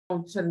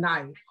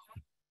tonight.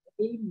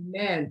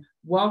 Amen.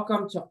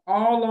 Welcome to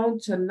all on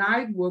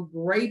tonight. We're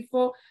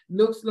grateful.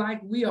 Looks like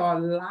we are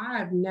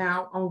live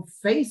now on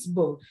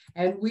Facebook.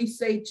 And we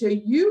say to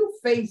you,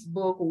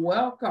 Facebook,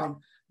 welcome.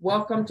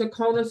 Welcome to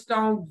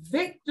Cornerstone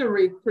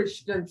Victory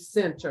Christian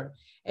Center.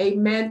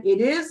 Amen.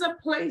 It is a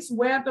place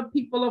where the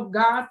people of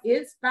God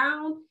is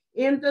found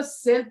in the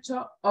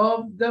center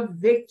of the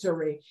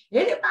victory.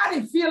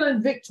 Anybody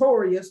feeling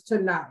victorious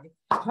tonight?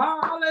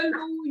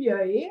 Hallelujah.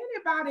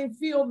 Anybody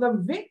feel the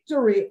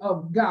victory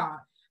of God?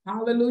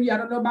 Hallelujah. I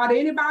don't know about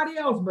anybody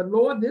else, but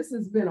Lord, this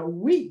has been a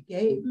week.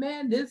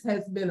 Amen. This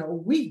has been a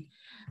week.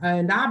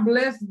 And I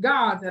bless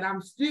God that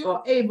I'm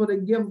still able to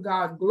give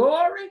God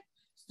glory,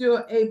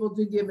 still able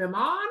to give him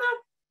honor,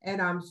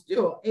 and I'm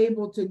still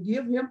able to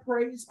give him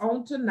praise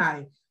on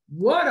tonight.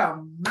 What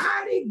a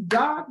mighty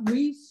God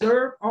we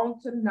serve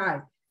on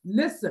tonight.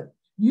 Listen,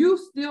 you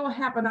still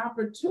have an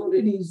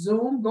opportunity,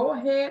 Zoom. Go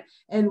ahead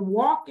and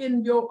walk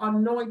in your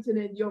anointing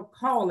and your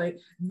calling.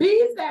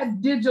 Be that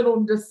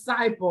digital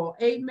disciple.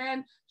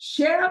 Amen.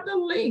 Share the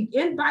link.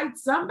 Invite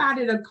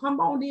somebody to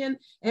come on in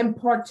and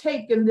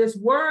partake in this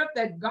word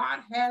that God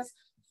has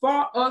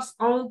for us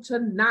on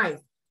tonight.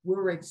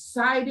 We're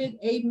excited,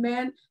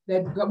 amen,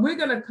 that we're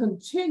going to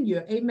continue,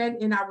 amen,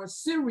 in our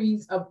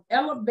series of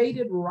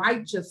elevated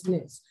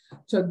righteousness.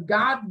 To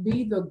God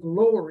be the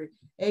glory.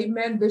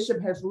 Amen.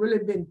 Bishop has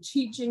really been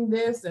teaching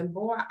this. And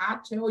boy, I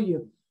tell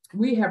you,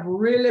 we have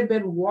really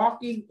been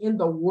walking in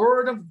the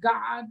word of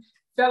God,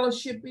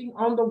 fellowshipping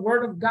on the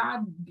word of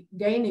God,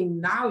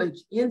 gaining knowledge,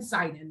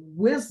 insight, and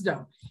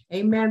wisdom.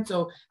 Amen.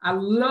 So I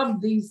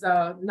love these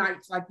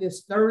nights like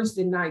this,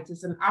 Thursday nights.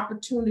 It's an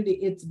opportunity.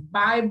 It's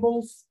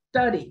Bible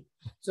study.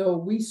 So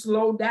we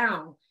slow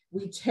down.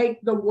 We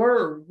take the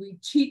word, we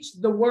teach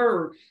the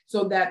word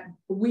so that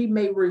we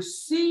may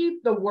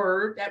receive the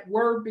word. That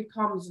word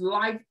becomes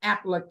life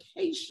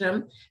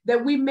application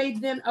that we may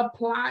then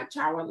apply to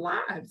our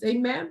lives.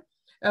 Amen.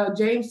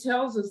 James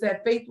tells us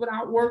that faith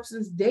without works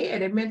is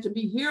dead. It meant to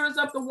be hearers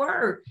of the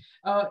word.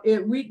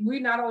 We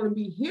not only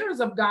be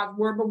hearers of God's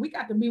word, but we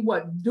got to be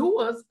what?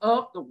 Doers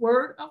of the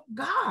word of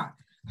God.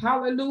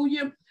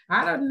 Hallelujah.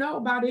 I don't know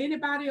about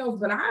anybody else,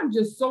 but I'm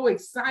just so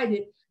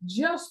excited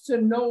just to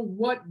know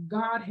what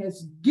God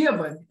has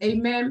given.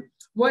 Amen.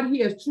 What he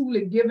has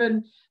truly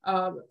given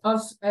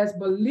us as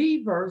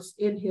believers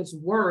in his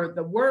word.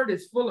 The word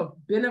is full of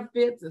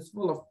benefits. It's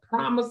full of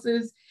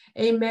promises.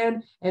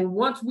 Amen. And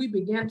once we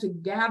begin to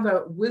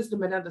gather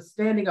wisdom and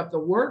understanding of the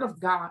word of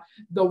God,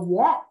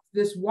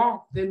 this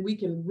walk, then we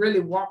can really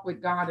walk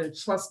with God and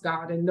trust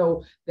God and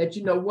know that,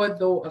 you know what,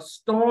 though a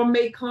storm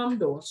may come,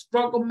 though a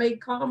struggle may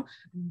come,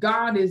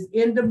 God is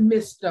in the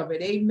midst of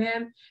it.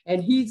 Amen.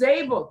 And he's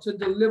able to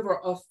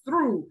deliver us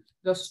through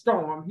the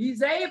storm.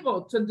 He's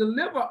able to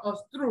deliver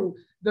us through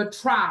the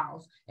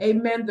trials.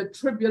 Amen. The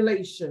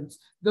tribulations,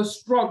 the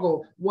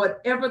struggle,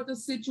 whatever the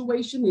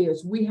situation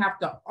is, we have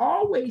to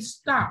always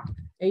stop.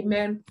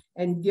 Amen.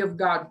 And give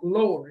God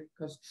glory,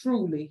 because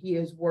truly he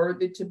is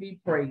worthy to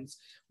be praised.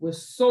 We're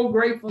so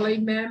grateful,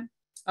 amen,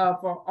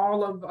 for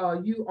all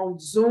of you on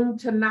Zoom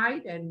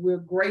tonight. And we're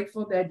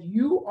grateful that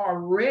you are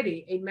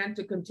ready, amen,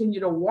 to continue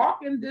to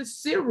walk in this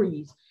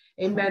series,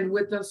 amen,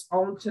 with us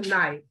on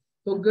tonight.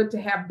 So good to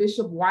have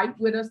Bishop White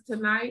with us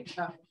tonight.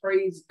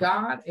 Praise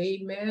God.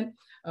 Amen.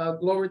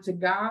 Glory to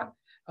God.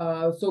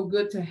 So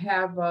good to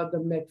have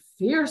the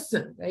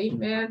McPhersons.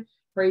 Amen.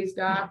 Praise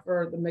God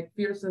for the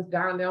McPhersons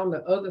down there on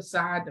the other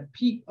side,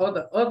 the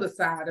other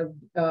side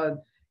of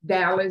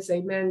Dallas.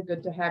 Amen.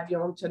 Good to have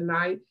you on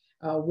tonight.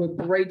 We're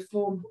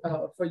grateful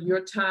for your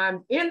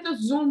time in the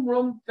Zoom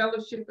room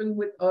fellowshipping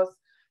with us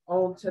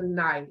on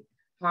tonight.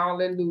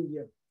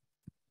 Hallelujah.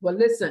 Well,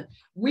 listen,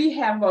 we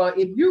have,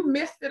 if you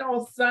missed it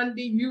on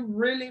Sunday, you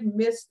really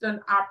missed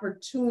an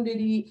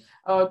opportunity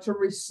to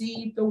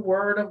receive the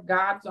word of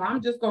God. So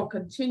I'm just going to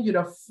continue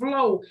to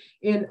flow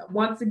in,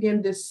 once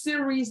again, this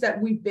series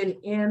that we've been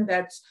in,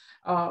 that's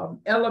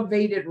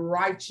elevated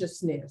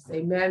righteousness.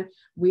 Amen.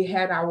 We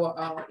had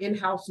our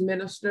in-house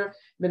minister,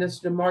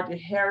 Minister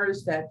Margaret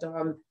Harris, that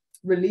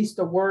released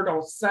the word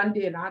on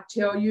Sunday. And I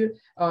tell you,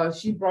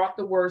 she brought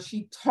the word,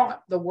 she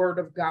taught the word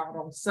of God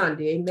on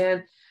Sunday.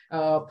 Amen.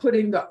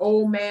 Putting the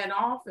old man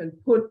off and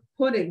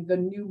putting the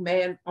new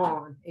man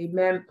on.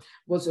 Amen.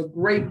 Was a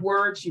great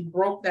word. She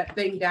broke that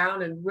thing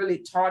down and really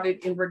taught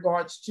it in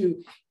regards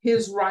to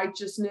his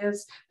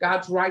righteousness,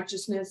 God's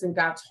righteousness, and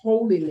God's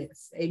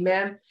holiness.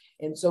 Amen.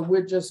 And so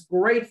we're just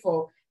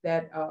grateful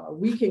that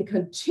we can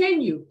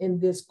continue in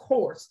this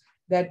course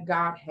that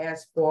God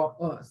has for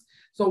us.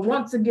 So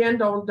once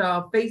again, on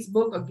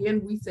Facebook,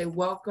 again, we say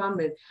welcome,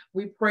 and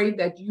we pray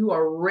that you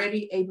are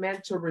ready,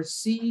 amen, to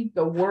receive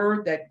the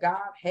word that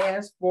God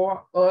has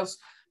for us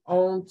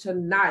on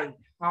tonight.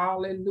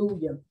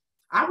 Hallelujah.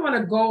 I want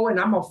to go and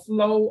I'm going to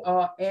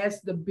flow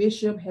as the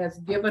bishop has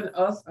given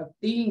us a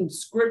theme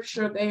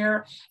scripture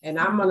there. And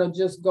I'm going to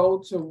just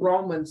go to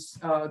Romans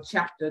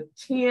chapter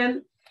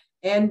 10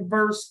 and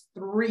verse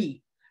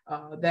 3.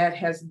 That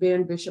has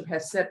been, Bishop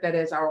has set that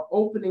as our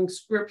opening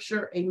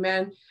scripture,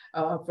 amen,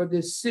 for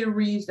this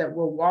series that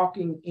we're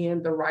walking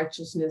in the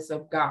righteousness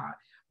of God.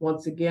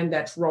 Once again,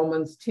 that's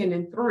Romans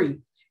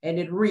 10:3, and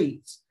it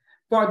reads,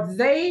 "For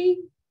they,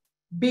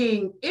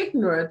 being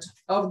ignorant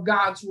of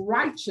God's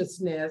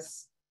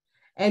righteousness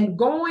and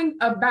going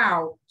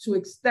about to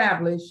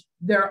establish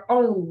their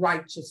own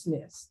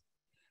righteousness,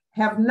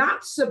 have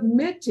not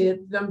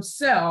submitted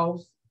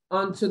themselves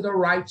unto the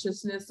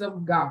righteousness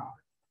of God."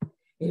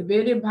 If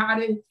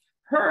anybody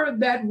heard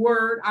that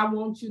word, I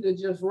want you to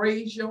just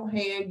raise your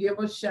hand, give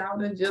a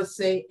shout, and just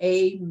say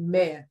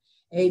amen.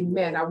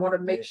 Amen. I want to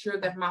make sure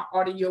that my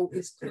audio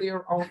is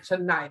clear on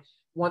tonight.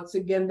 Once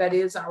again, that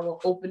is our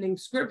opening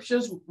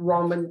scriptures,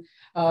 Romans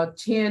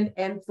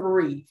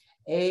 10:3.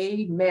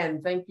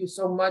 Amen. Thank you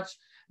so much,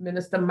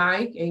 Minister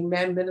Mike.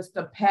 Amen.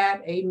 Minister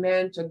Pat.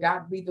 Amen. To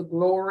God be the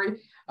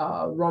glory.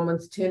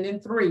 Romans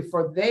 10:3.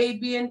 "For they,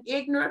 being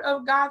ignorant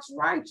of God's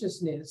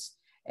righteousness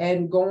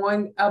and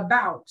going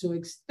about to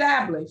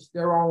establish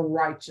their own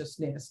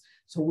righteousness."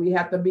 So we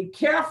have to be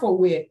careful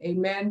with,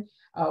 amen,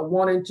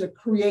 wanting to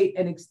create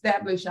and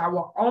establish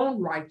our own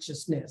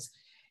righteousness,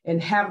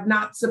 and have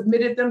not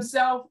submitted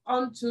themselves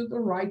unto the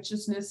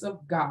righteousness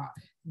of God.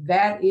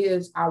 That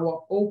is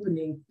our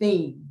opening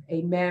theme,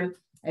 amen,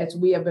 as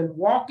we have been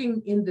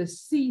walking in the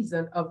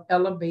season of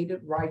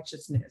elevated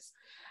righteousness.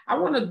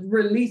 I'm going to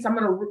release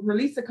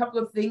a couple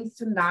of things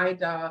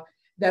tonight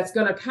that's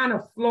going to kind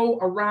of flow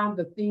around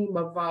the theme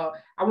of,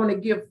 I want to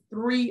give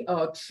 3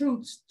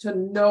 truths to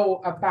know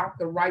about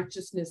the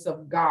righteousness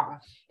of God.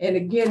 And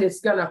again, it's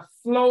going to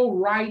flow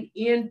right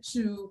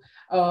into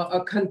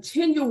a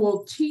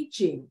continual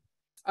teaching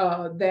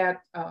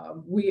that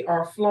we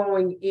are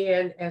flowing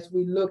in as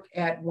we look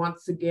at,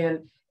 once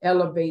again,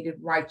 elevated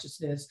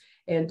righteousness.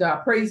 And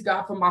praise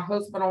God for my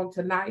husband on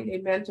tonight.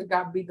 Amen. To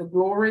God be the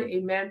glory.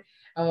 Amen.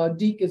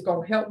 Deke is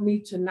going to help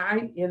me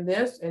tonight in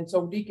this. And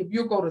so, Deke, if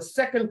you go to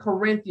 2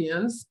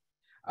 Corinthians,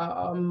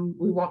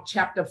 we want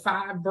chapter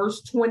 5,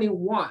 verse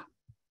 21.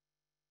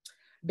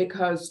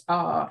 Because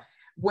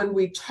when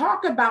we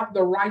talk about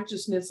the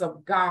righteousness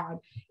of God,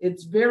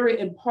 it's very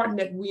important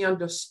that we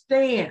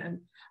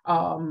understand,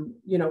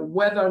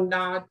 whether or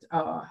not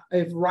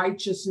if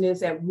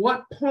righteousness, at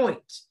what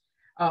point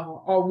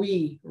are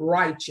we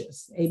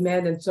righteous?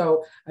 Amen. And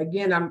so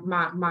again,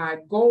 my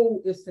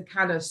goal is to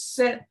kind of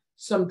set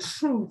some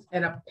truth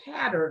and a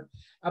pattern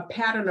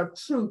of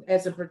truth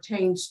as it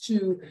pertains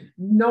to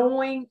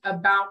knowing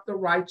about the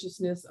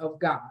righteousness of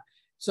God.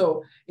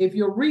 So if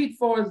you read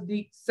for us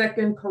the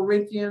 2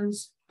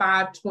 Corinthians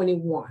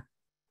 5:21.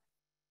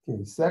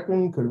 Okay,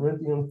 2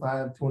 Corinthians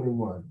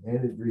 5:21,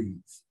 and it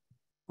reads,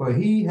 "For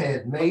he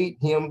had made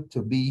him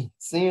to be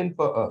sin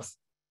for us,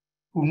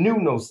 who knew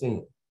no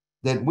sin,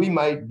 that we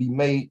might be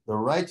made the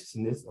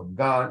righteousness of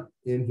God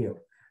in him."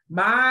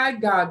 My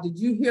God, did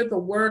you hear the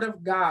word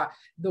of God?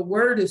 The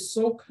word is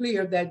so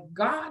clear that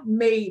God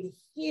made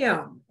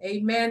him.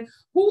 Amen.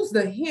 Who's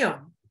the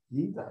him?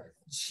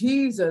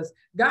 Jesus.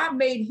 God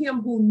made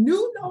him who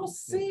knew no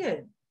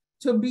sin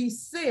to be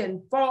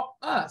sin for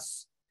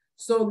us,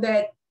 so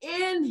that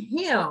in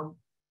him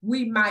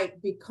we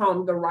might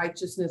become the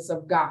righteousness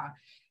of God.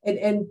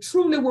 And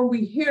truly, when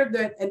we hear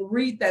that and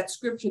read that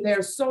scripture,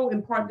 they're so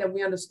important that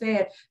we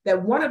understand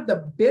that one of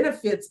the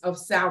benefits of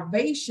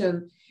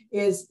salvation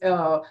is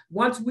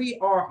once we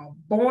are a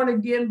born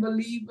again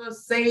believer,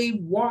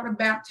 saved, water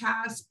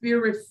baptized,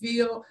 spirit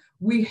filled,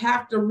 we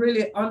have to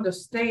really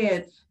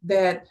understand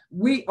that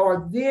we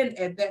are then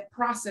at that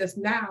process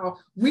now,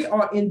 we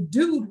are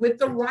endued with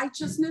the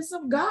righteousness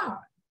of God.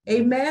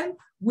 Amen.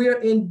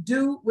 We're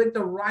endued with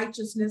the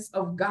righteousness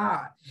of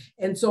God.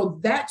 And so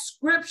that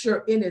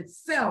scripture in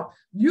itself,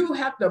 you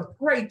have to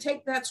pray,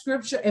 take that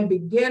scripture and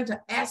begin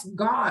to ask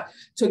God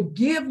to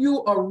give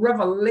you a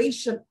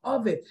revelation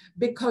of it,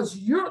 because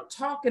you're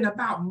talking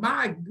about,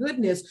 my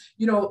goodness,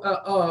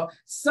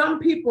 some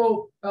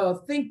people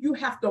think you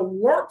have to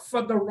work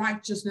for the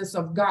righteousness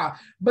of God,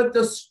 but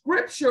the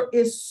scripture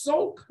is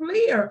so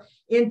clear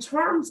in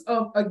terms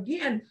of,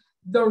 again,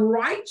 the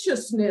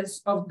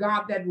righteousness of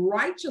God, that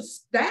righteous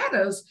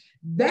status,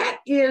 that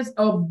is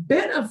a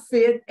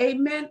benefit,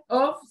 amen,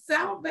 of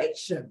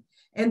salvation.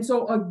 And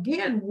so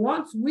again,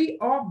 once we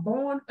are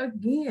born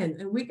again,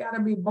 and we got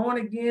to be born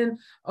again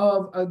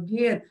of,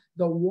 again,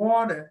 the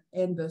water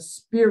and the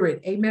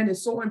spirit, amen.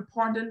 It's so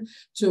important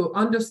to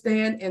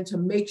understand and to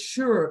make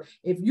sure,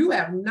 if you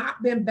have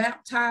not been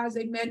baptized,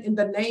 amen, in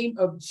the name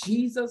of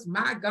Jesus,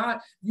 my God,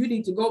 you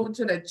need to go over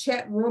to the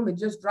chat room and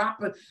just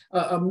drop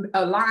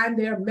a line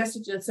there,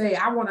 message, and say,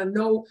 I want to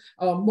know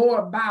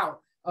more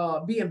about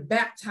being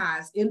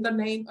baptized in the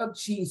name of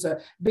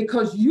Jesus,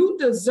 because you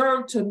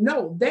deserve to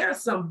know there are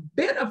some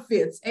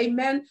benefits,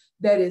 amen,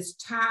 that is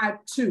tied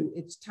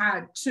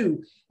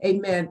to,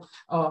 amen,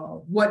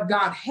 what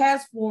God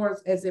has for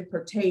us as it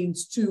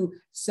pertains to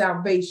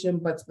salvation,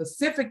 but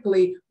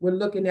specifically, we're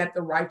looking at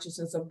the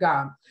righteousness of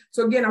God.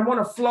 So again, I want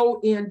to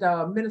flow in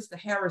Minister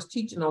Harris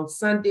teaching on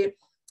Sunday.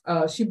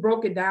 She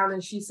broke it down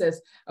and she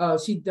says,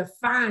 she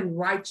defined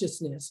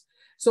righteousness.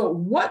 So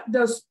what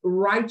does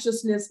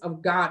righteousness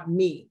of God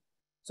mean?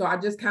 So I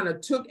just kind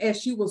of took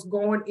as she was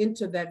going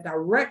into that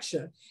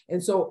direction.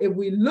 And so if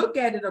we look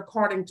at it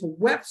according to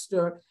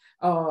Webster,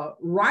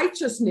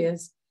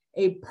 righteousness,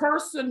 a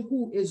person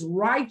who is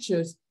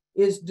righteous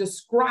is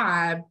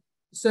described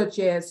such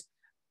as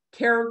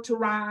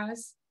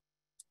characterized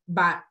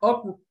by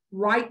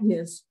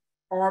uprightness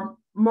or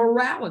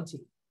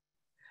morality,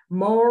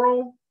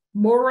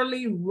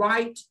 morally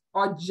right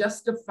or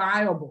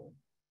justifiable.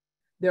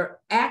 They're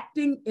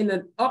acting in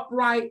an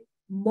upright,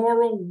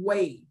 moral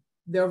way.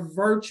 They're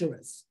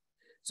virtuous.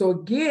 So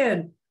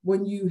again,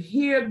 when you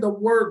hear the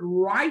word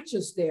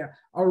righteous there,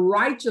 a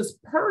righteous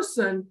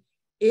person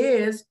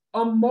is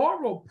a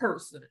moral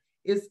person.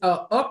 It's an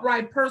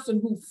upright person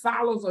who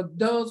follows or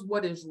does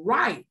what is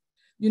right.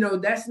 You know,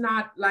 that's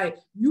not like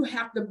you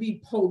have to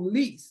be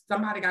policed.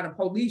 Somebody got to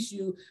police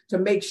you to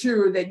make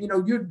sure that, you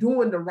know, you're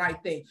doing the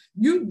right thing.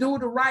 You do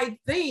the right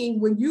thing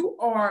when you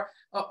are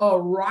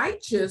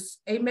righteous.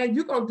 Amen.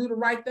 You're going to do the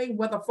right thing,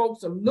 whether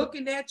folks are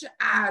looking at you,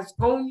 eyes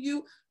on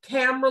you,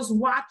 cameras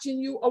watching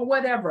you or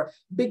whatever,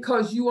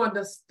 because you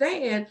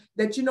understand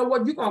that, you know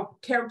what, you're going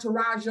to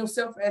characterize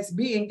yourself as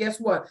being, guess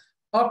what?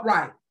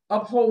 Upright.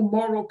 Uphold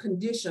moral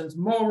conditions,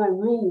 moral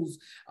rules,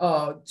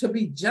 to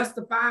be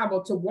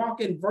justifiable, to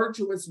walk in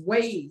virtuous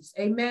ways.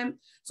 Amen.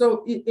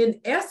 So in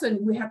essence,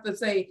 we have to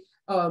say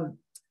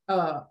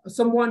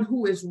someone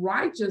who is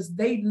righteous,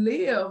 they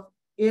live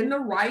in the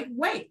right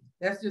way.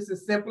 That's just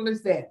as simple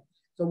as that.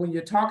 So when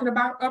you're talking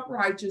about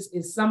uprighteous,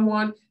 is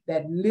someone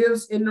that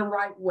lives in the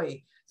right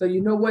way. So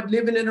you know what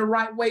living in the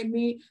right way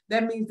means?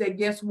 That means that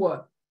guess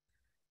what?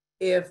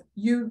 If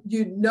you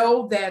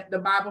know that the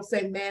Bible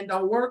says man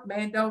don't work,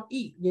 man don't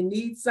eat. You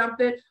need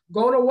something,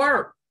 go to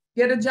work,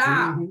 get a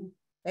job. Mm-hmm.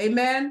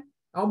 Amen.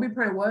 Don't be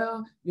praying,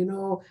 well, you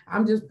know,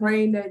 I'm just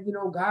praying that, you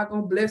know, God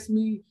gonna bless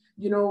me,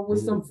 you know,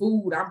 with some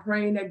food. I'm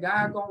praying that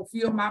God gonna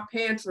fill my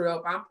pantry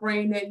up. I'm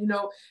praying that, you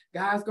know,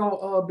 God's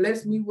gonna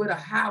bless me with a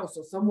house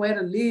or somewhere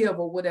to live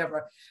or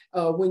whatever.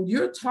 When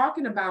you're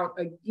talking about,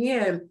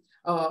 again,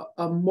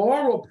 a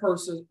moral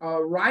person,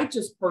 a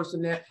righteous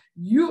person, that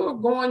you're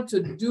going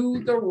to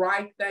do the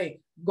right thing.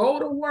 Go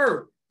to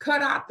work,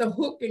 cut out the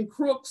hook and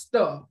crook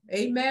stuff.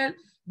 Amen.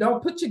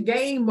 Don't put your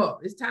game up.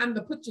 It's time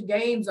to put your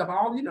games up.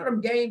 All, you know,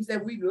 them games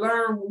that we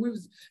learned when we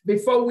was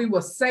before we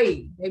were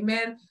saved.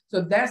 Amen.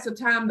 So that's the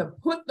time to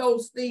put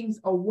those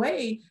things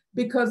away,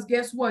 because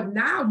guess what?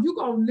 Now you're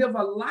going to live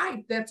a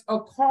life that's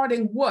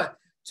according what?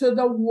 To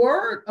the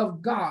word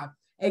of God.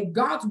 And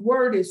God's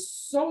word is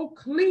so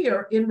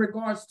clear in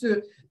regards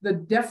to the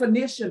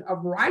definition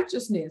of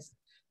righteousness.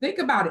 Think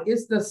about it.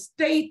 It's the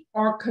state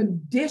or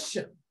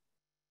condition.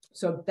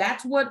 So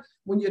that's what,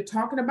 when you're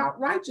talking about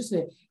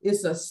righteousness,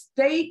 it's a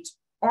state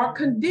or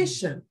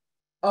condition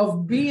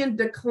of being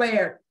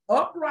declared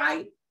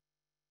upright,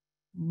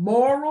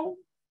 moral,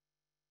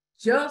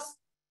 just,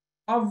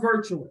 or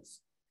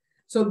virtuous.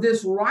 So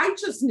this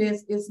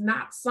righteousness is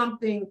not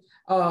something,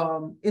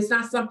 it's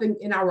not something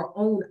in our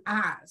own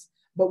eyes.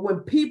 But when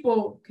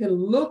people can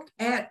look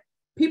at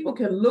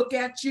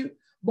you,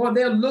 boy,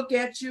 they'll look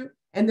at you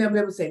and they'll be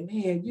able to say,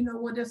 man, you know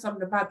what? There's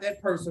something about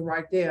that person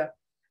right there.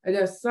 And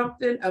there's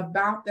something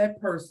about that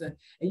person.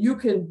 And you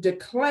can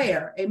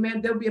declare,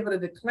 amen, they'll be able to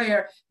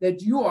declare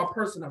that you are a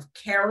person of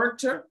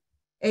character.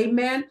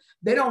 Amen.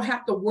 They don't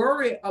have to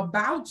worry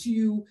about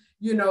you,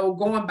 you know,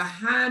 going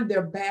behind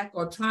their back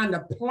or trying to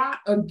plot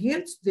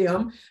against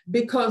them,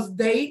 because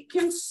they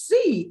can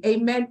see,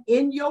 amen,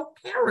 in your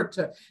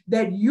character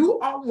that you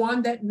are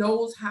one that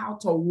knows how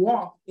to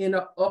walk in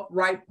an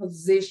upright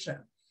position.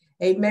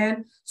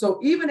 Amen. So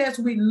even as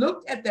we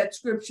looked at that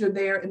scripture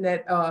there in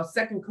that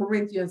 2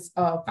 Corinthians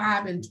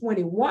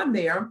 5:21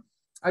 there,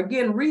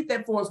 again, read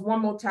that for us one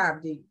more time,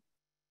 Dee.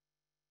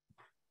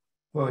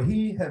 For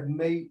he hath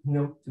made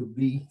him to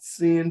be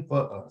sin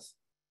for us,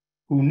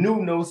 who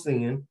knew no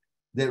sin,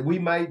 that we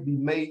might be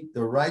made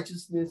the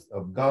righteousness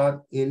of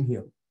God in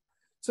him.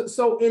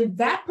 So in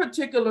that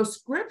particular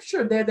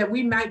scripture there, that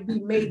we might be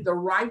made the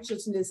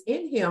righteousness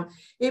in him,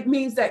 it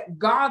means that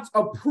God's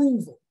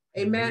approval,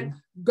 amen.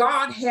 Mm-hmm.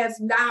 God has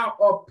now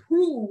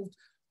approved,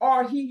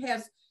 or he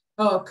has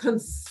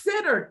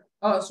considered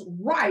us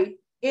right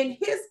in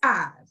his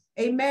eyes,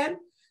 amen.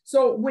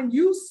 So when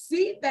you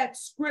see that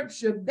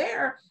scripture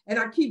there, and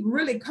I keep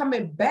really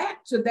coming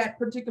back to that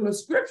particular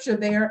scripture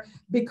there,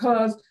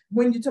 because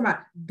when you talk about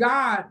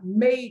God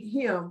made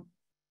him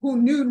who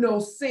knew no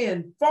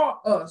sin for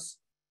us,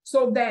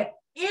 so that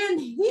in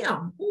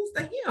him, who's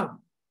the him?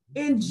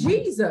 In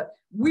Jesus,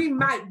 we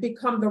might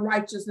become the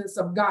righteousness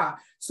of God.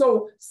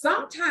 So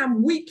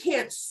sometimes we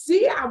can't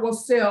see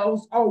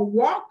ourselves or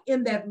walk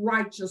in that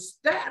righteous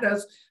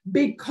status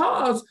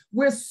because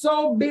we're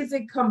so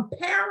busy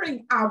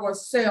comparing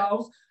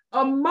ourselves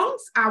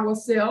amongst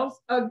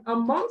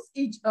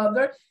each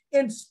other,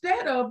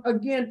 instead of,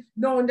 again,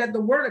 knowing that the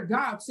word of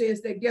God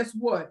says that, guess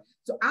what?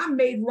 So I'm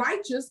made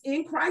righteous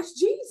in Christ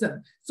Jesus.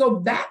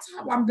 So that's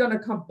how I'm going to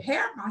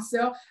compare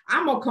myself.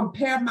 I'm going to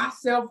compare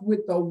myself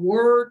with the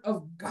word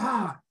of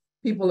God.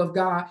 people of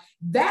God.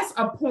 That's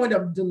a point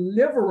of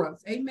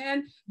deliverance.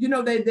 Amen. You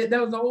know, there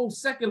was an old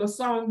secular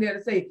song there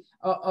to say,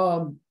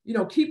 you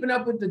know, keeping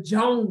up with the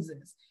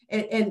Joneses.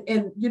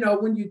 And you know,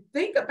 when you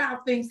think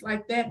about things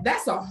like that,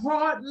 that's a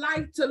hard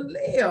life to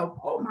live.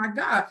 Oh my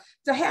God,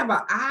 to have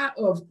an eye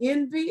of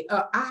envy,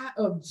 an eye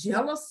of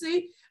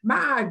jealousy.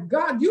 My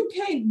God, you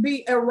can't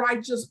be a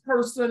righteous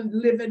person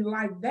living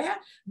like that,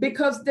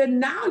 because then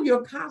now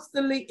you're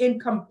constantly in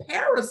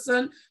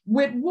comparison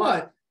with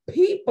what?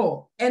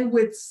 People and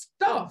with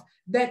stuff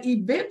that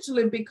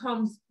eventually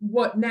becomes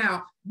what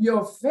now?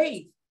 Your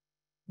faith.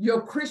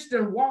 Your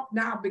Christian walk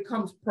now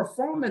becomes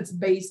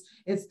performance-based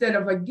instead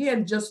of,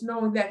 again, just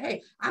knowing that,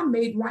 hey, I'm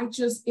made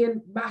righteous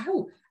by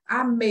who?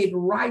 I'm made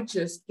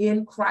righteous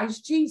in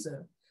Christ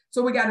Jesus.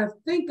 So we got to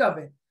think of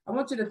it. I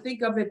want you to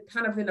think of it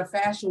kind of in a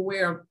fashion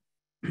where,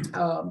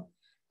 and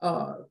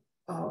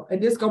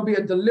this is going to be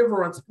a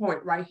deliverance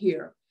point right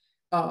here.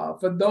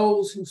 For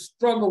those who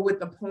struggle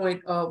with the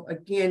point of,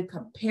 again,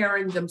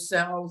 comparing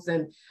themselves,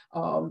 and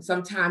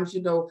sometimes,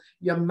 you know,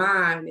 your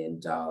mind,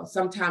 and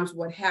sometimes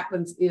what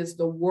happens is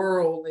the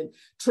world and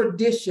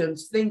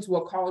traditions, things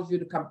will cause you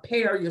to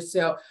compare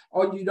yourself,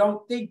 or you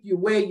don't think you're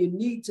where you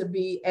need to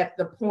be at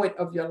the point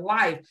of your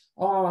life.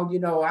 Oh, you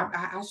know,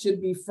 I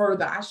should be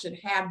further. I should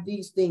have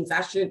these things.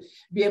 I should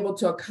be able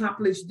to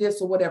accomplish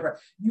this or whatever.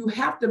 You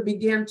have to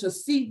begin to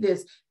see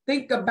this.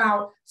 Think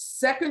about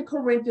 2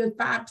 Corinthians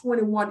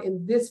 5:21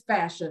 in this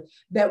fashion,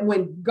 that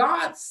when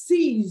God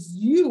sees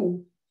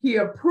you, he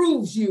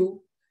approves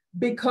you,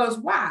 because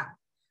why?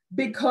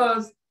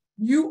 Because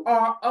you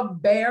are a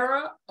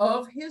bearer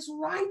of his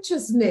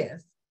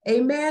righteousness.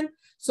 Amen.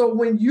 So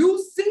when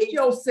you see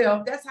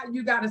yourself, that's how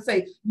you got to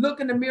say, look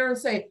in the mirror and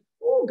say,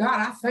 oh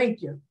God, I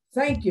thank you.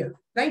 Thank you.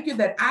 Thank you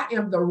that I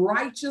am the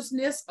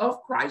righteousness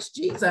of Christ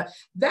Jesus.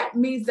 That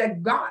means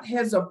that God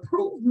has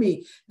approved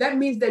me. That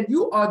means that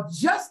you are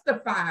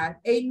justified,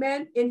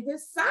 amen, in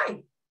his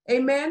sight.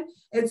 Amen.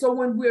 And so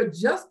when we're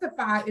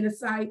justified in his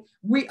sight,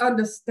 we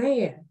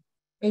understand,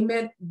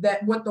 amen,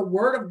 that what the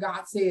word of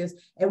God says,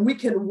 and we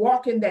can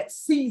walk in that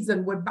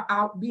season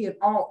without being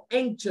all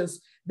anxious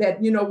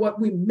that, you know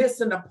what, we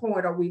missing a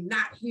point, or we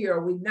not here,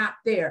 or we not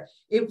there.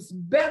 It's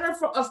better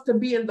for us to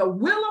be in the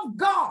will of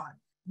God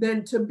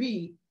than to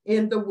be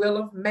in the will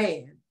of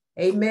man.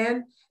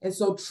 Amen. And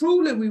so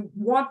truly we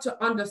want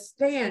to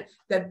understand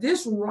that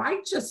this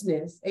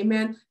righteousness,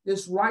 amen,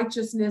 this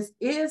righteousness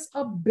is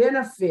a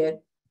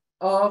benefit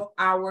of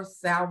our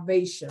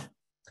salvation.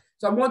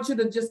 So I want you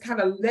to just kind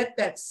of let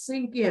that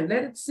sink in.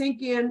 Let it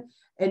sink in,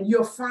 and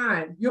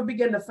you'll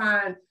begin to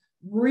find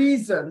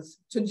reasons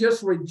to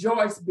just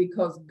rejoice,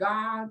 because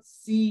God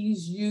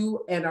sees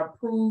you and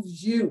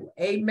approves you.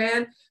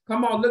 Amen.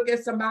 Come on, look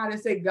at somebody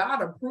and say,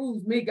 God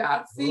approves me.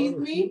 God sees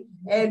me,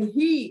 and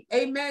he,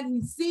 amen,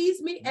 he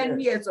sees me and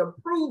he has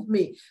approved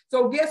me.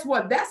 So guess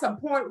what? That's a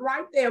point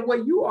right there where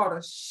you ought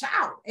to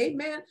shout.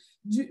 Amen.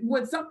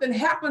 When something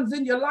happens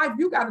in your life,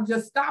 you got to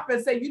just stop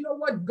and say, you know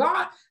what,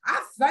 God,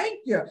 I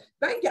thank you.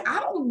 Thank you. I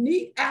don't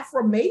need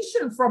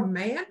affirmation from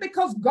man,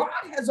 because God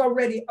has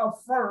already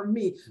affirmed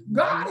me.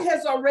 God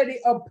has already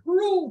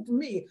approved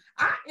me.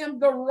 I am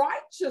the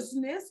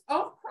righteousness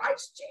of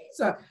Christ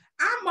Jesus.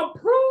 I'm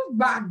approved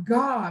by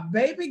God,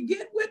 baby.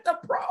 Get with the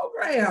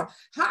program.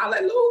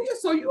 Hallelujah.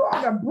 So you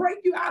ought to break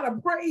you out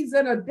of praise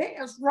and a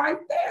dance right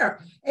there.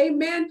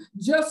 Amen.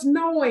 Just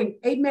knowing,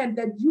 amen,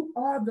 that you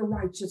are the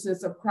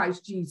righteousness of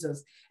Christ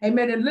Jesus.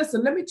 Amen. And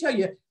listen, let me tell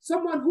you,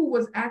 someone who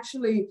was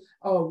actually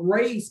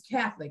raised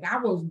Catholic. I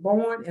was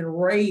born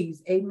and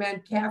raised,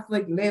 amen,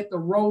 Catholic, led the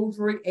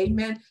rosary,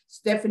 amen.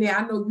 Stephanie,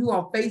 I know you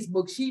on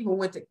Facebook. She even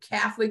went to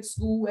Catholic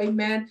school,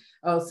 amen.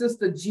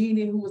 Sister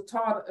Jeannie, who was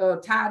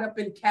tied up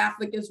in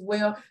Catholic as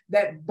well.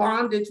 That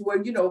bondage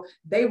where, you know,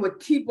 they would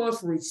keep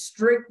us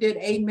restricted,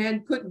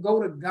 amen. Couldn't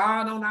go to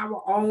God on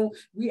our own.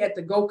 We had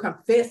to go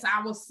confess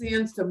our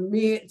sins to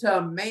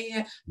a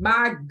man,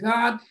 my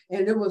God.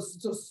 And it was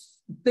just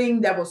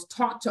thing that was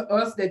taught to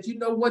us that, you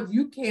know what,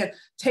 you can't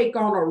take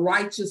on a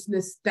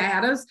righteousness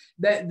status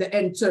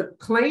and to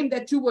claim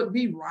that you would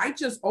be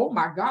righteous. Oh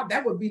my God,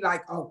 that would be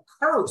like a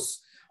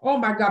curse. Oh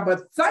my God,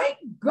 but thank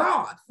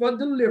God for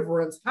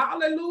deliverance.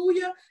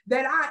 Hallelujah,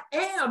 that I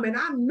am, and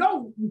I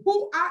know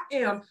who I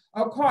am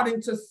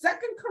according to 2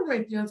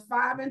 Corinthians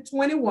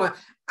 5:21.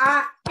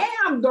 I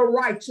am the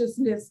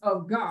righteousness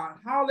of God.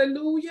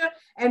 Hallelujah.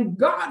 And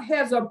God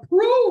has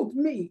approved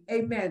me,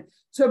 amen,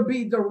 to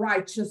be the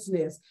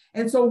righteousness.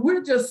 And so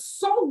we're just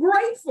so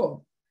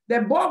grateful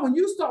that, boy, when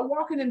you start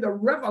walking in the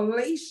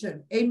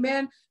revelation,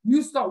 amen,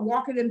 you start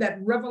walking in that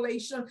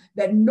revelation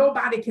that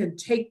nobody can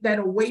take that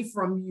away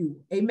from you.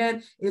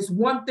 Amen. It's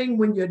one thing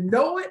when you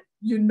know it,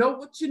 you know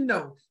what you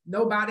know.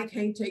 Nobody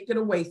can take it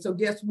away. So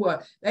guess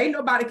what? Ain't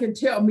nobody can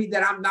tell me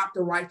that I'm not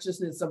the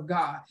righteousness of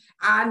God.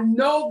 I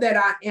know that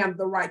I am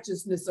the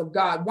righteousness of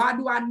God. Why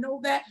do I know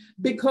that?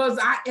 Because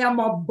I am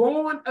a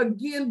born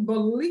again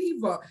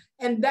believer.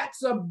 And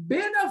that's a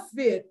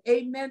benefit,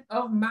 amen,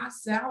 of my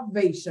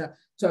salvation.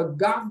 To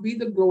God be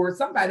the glory.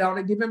 Somebody ought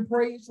to give him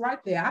praise right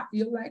there. I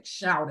feel like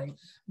shouting.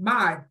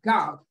 My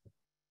God.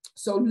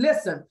 So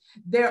listen,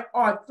 there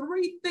are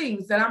three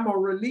things that I'm going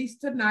to release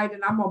tonight,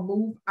 and I'm going to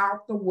move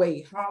out the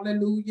way.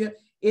 Hallelujah.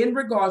 In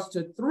regards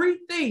to three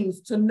things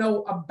to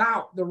know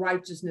about the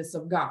righteousness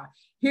of God.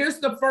 Here's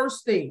the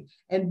first thing,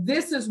 and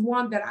this is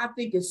one that I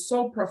think is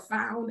so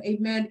profound.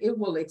 Amen. It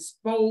will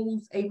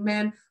expose,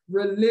 amen,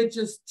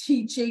 religious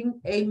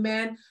teaching,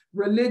 amen,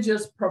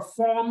 religious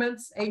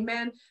performance,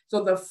 amen.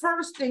 So the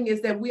first thing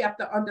is that we have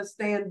to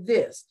understand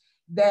this,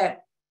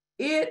 that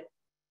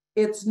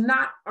it's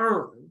not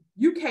earned.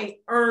 You can't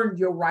earn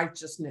your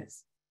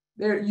righteousness.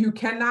 You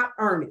cannot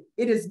earn it.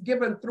 It is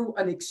given through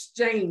an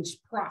exchange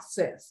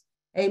process.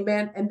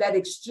 Amen. And that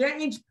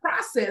exchange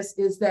process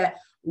is that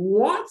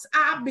once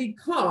I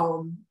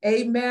become,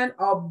 amen,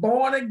 a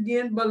born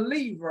again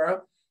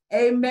believer,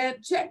 amen,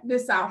 check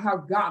this out, how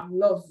God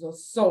loves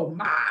us so.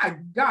 My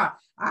God,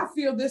 I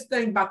feel this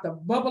thing about to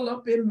bubble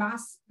up in my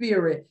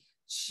spirit.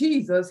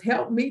 Jesus,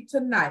 help me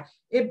tonight.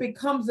 It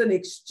becomes an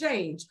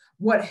exchange.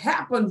 What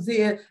happens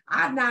is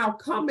I now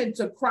come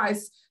into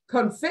Christ,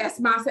 confess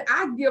my sin.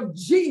 I give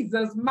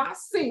Jesus my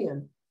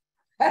sin.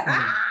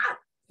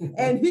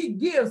 And he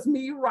gives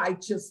me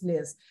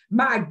righteousness.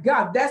 My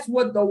God, that's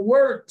what the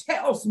word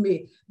tells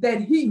me,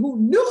 that he who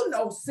knew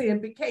no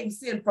sin became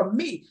sin for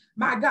me.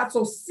 My God,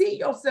 so see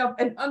yourself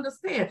and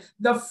understand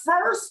the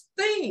first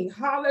thing,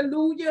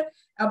 hallelujah,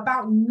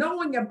 about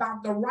knowing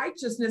about the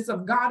righteousness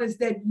of God is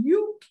that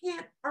you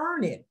can't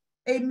earn it.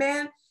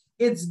 Amen.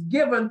 It's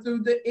given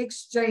through the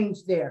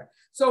exchange there.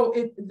 So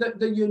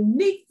the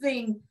unique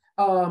thing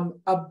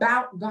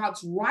about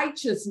God's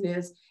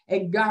righteousness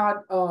and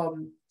God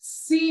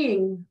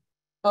seeing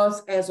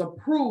us as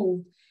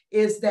approved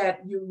is that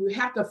you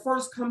have to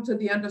first come to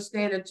the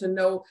understanding to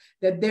know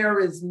that there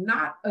is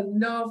not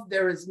enough,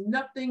 there is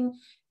nothing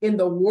in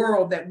the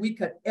world that we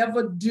could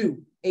ever do.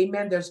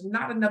 Amen. There's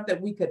not enough that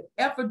we could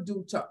ever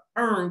do to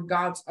earn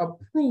God's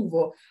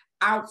approval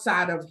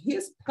outside of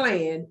his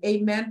plan,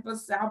 amen, for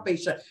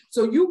salvation.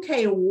 So you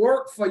can't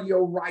work for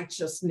your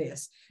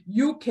righteousness.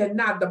 You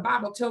cannot. The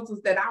Bible tells us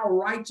that our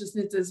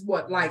righteousness is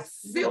what? Like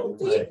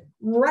filthy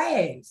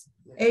rags.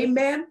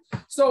 Amen.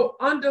 So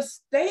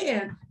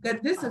understand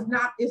that this is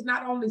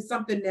not only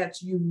something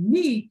that's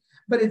unique,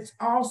 but it's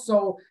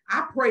also,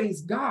 I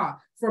praise God.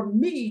 For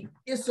me,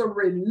 it's a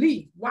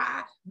relief.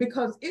 Why?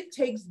 Because it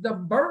takes the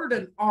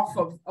burden off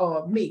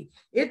of me.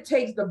 It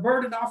takes the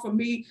burden off of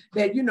me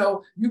that, you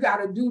know, you got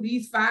to do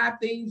these 5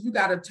 things. You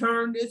got to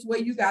turn this way.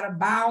 You got to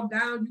bow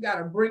down. You got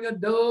to bring a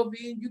dove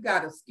in. You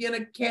got to skin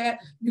a cat.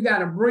 You got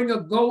to bring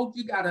a goat.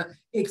 You got to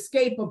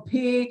escape a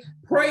pig.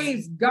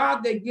 Praise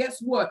God that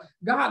guess what?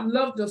 God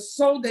loved us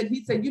so that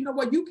he said, you know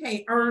what? You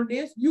can't earn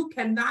this. You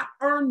cannot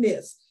earn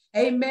this.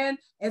 Amen.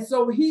 And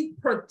so he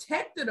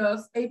protected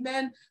us,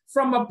 amen,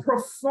 from a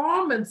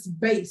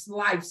performance-based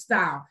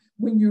lifestyle.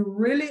 When you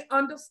really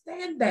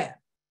understand that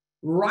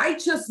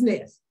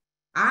righteousness,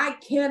 I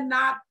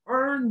cannot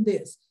earn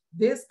this.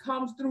 This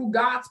comes through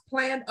God's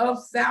plan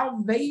of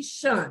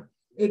salvation.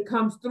 It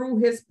comes through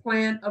his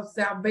plan of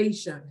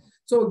salvation.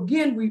 So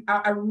again,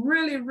 I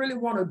really, really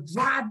want to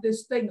drive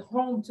this thing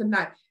home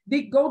tonight.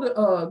 Go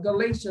to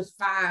Galatians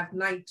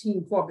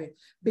 5:19 for me,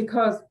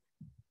 because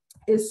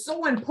it's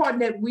so important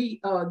that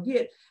we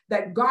get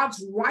that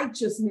God's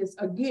righteousness,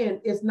 again,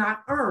 is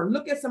not earned.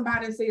 Look at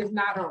somebody and say it's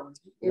not earned.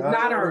 It's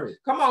not earned.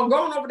 Come on, go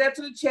on over there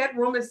to the chat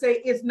room and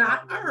say it's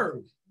not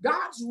earned.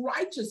 God's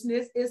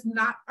righteousness is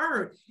not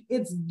earned.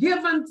 It's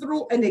given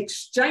through an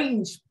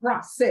exchange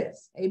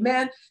process.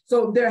 Amen.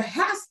 So there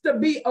has to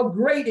be a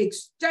great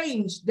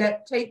exchange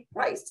that takes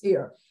place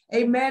here.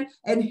 Amen.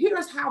 And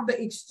here's how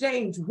the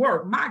exchange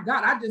works. My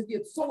God, I just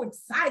get so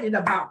excited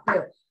about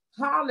that.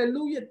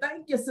 Hallelujah.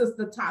 Thank you,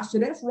 Sister Tasha.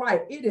 That's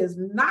right. It is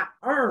not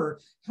earned.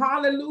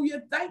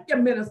 Hallelujah. Thank you,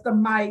 Minister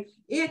Mike.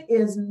 It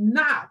is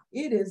not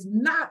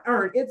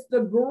earned. It's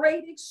the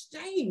great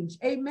exchange.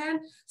 Amen.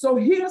 So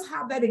here's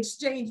how that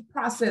exchange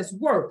process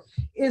works,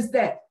 is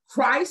that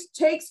Christ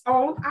takes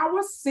on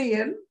our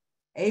sin.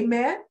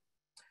 Amen.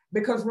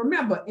 Because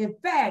remember, in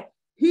fact,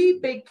 he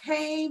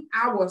became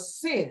our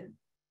sin.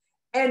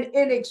 And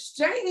in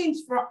exchange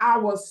for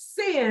our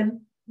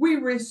sin, we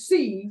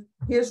receive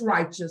his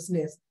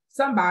righteousness.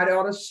 Somebody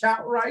ought to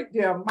shout right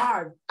there,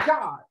 my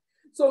God.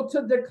 So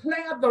to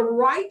declare the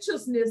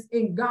righteousness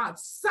in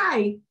God's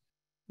sight,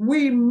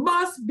 we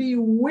must be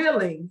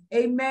willing,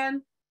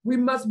 amen. We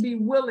must be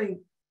willing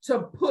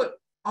to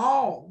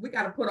we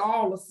got to put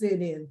all the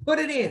sin in. Put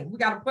it in. We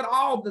got to put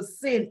all the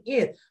sin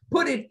in.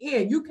 Put it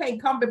in. You can't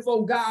come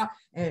before God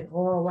and,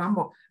 I'm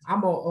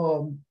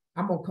going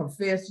to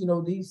confess,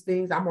 these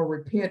things. I'm going to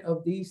repent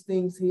of these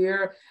things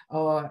here.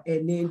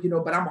 And then,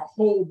 but I'm going to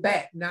hold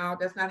back. No,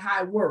 that's not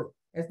how it works.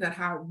 That's not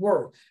how it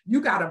works.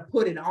 You got to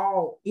put it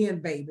all in,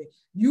 baby.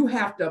 You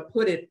have to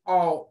put it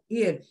all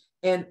in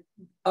and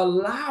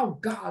allow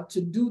God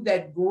to do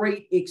that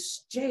great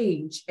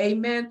exchange.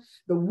 Amen.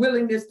 The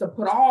willingness to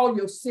put all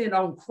your sin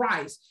on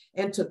Christ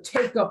and to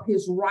take up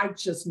his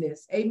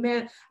righteousness.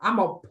 Amen. I'm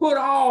going to put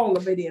all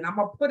of it in. I'm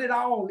going to put it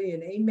all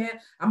in. Amen.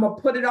 I'm going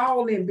to put it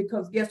all in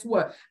because guess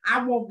what?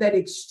 I want that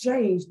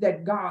exchange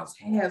that God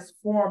has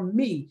for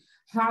me.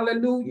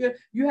 Hallelujah.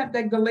 You have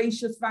that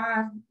Galatians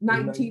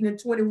 5:19 and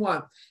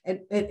 21.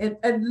 And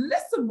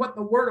listen what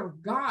the word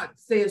of God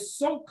says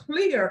so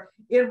clear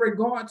in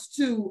regards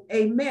to,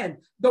 amen,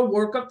 the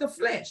work of the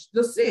flesh,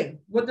 the sin.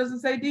 What does it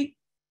say, D?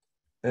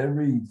 And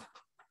reads,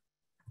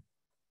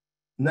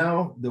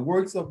 now the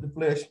works of the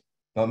flesh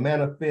are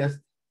manifest,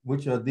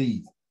 which are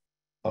these: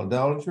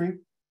 idolatry,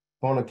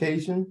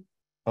 fornication,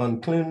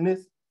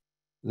 uncleanness,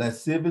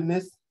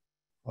 lasciviousness,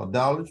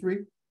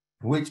 idolatry,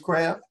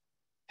 witchcraft,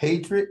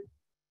 hatred,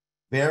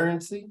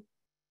 variancy,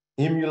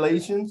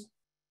 emulations,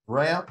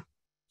 wrath,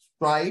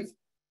 strife,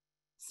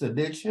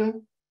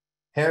 sedition,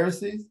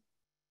 heresies,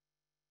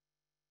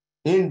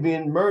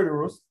 envying,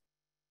 murderers,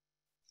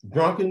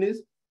 drunkenness,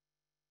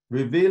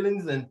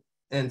 revilings,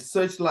 and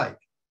such like,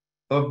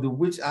 of the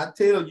which I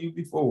tell you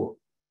before,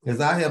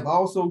 as I have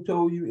also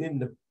told you in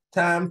the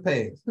time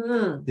past,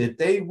 that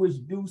they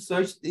which do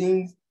such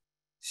things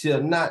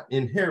shall not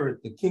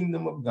inherit the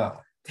kingdom of God.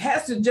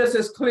 That's just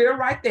as clear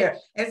right there.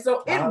 And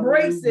so it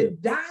breaks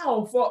it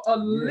down for a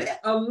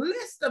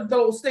list of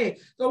those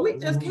things. So we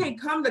just can't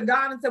come to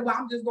God and say, well,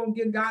 I'm just going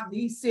to give God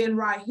these sin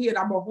right here.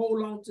 I'm going to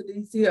hold on to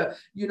these here.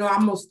 You know,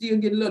 I'm going to still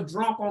get a little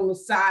drunk on the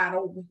side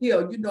over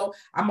here. You know,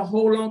 I'm going to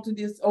hold on to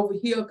this over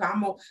here.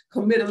 I'm going to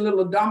commit a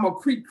little, I'm going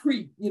to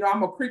creep. You know,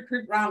 I'm going to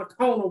creep around the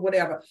corner or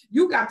whatever.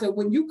 You got to,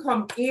 when you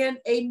come in,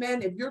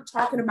 amen, if you're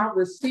talking about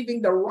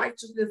receiving the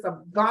righteousness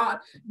of God,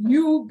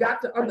 you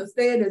got to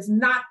understand it's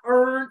not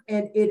earned,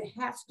 and it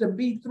has to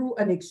be through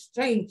an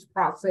exchange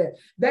process.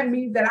 That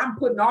means that I'm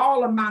putting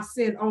all of my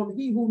sin on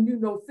he who knew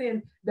no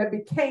sin, that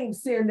became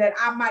sin, that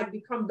I might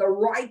become the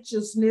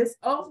righteousness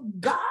of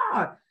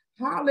God.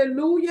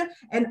 Hallelujah.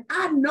 And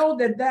I know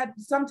that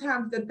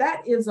sometimes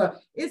that is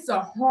it's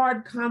a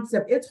hard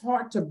concept. It's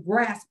hard to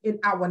grasp in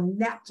our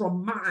natural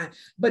mind.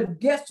 But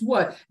guess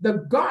what?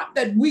 The God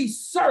that we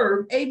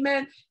serve,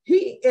 amen,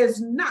 he's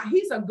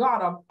a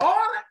God of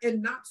order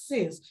and not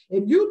sense.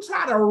 If you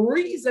try to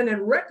reason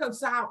and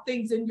reconcile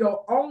things in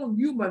your own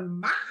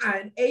human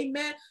mind,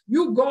 amen,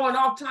 you going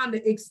off trying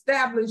to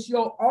establish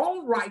your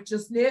own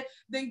righteousness,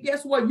 then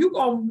guess what? You're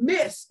going to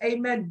miss,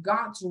 amen,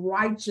 God's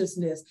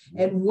righteousness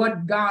and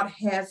what God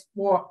has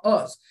for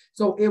us.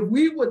 So if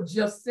we would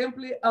just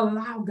simply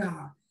allow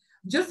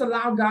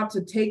God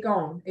to take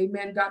on,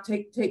 amen, God,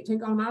 take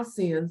on our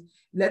sins,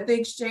 let the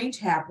exchange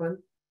happen,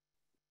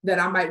 that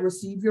I might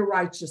receive your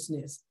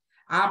righteousness.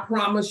 I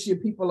promise you,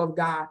 people of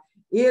God,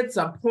 it's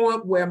a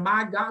point where,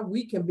 my God,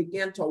 we can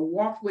begin to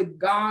walk with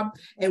God,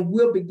 and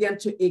we'll begin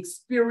to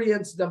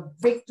experience the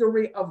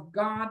victory of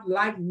God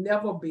like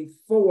never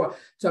before.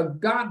 To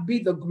God be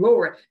the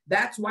glory.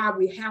 That's why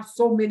we have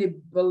so many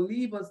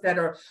believers that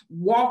are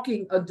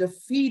walking a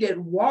defeated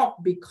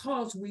walk,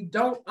 because we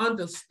don't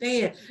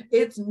understand.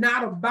 It's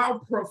not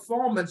about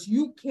performance.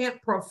 You can't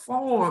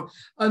perform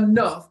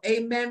enough.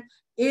 Amen.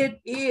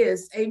 It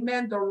is,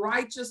 amen, the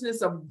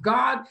righteousness of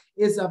God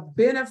is a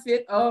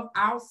benefit of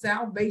our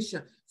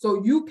salvation.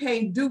 So you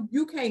can't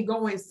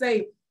go and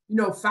say,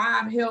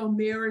 5 Hail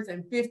Marys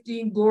and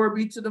 15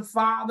 glory be to the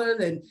Father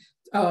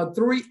and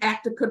 3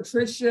 act of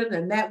contrition,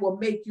 and that will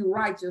make you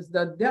righteous.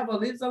 The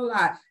devil is a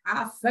lie.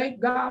 I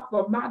thank God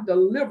for my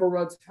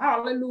deliverance.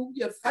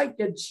 Hallelujah. Thank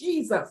you,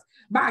 Jesus.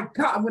 My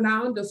God, when I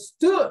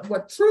understood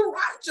what true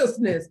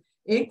righteousness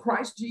in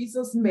Christ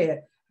Jesus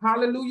meant.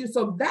 Hallelujah.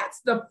 So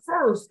that's the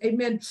first,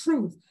 amen,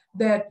 truth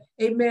that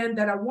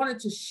I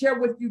wanted to share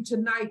with you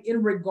tonight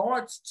in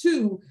regards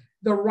to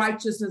the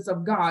righteousness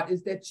of God,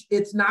 is that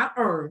it's not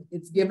earned,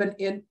 it's given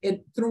in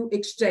through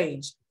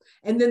exchange.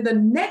 And then the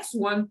next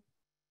one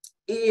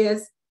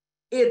is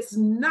it's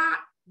not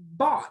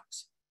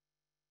bought.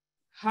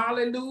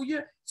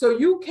 Hallelujah. So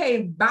you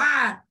can't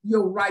buy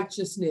your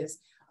righteousness.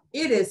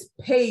 It is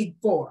paid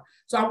for.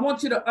 So I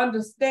want you to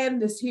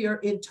understand this here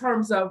in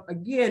terms of,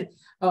 again,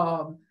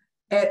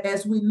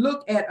 as we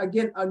look at,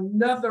 again,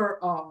 another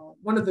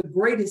one of the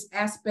greatest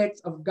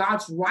aspects of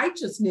God's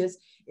righteousness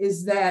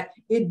is that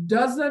it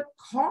doesn't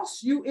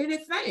cost you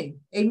anything.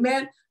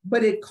 Amen.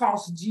 But it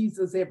costs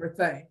Jesus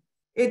everything.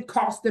 It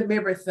cost him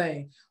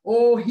everything.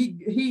 Oh,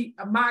 he,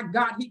 my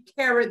God, he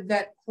carried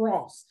that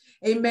cross.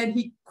 Amen.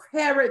 He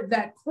carried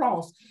that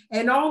cross.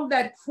 And on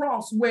that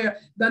cross where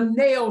the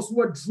nails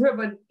were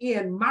driven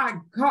in, my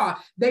God,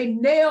 they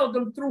nailed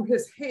him through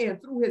his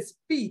hand, through his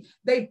feet.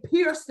 They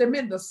pierced him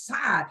in the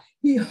side.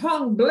 He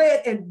hung,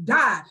 bled, and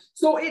died.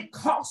 So it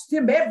cost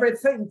him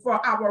everything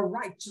for our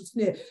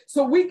righteousness.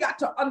 So we got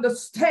to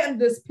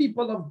understand this,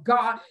 people of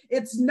God.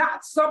 It's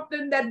not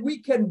something that we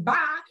can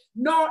buy,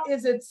 nor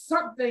is it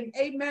something,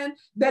 amen,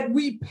 that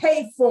we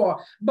pay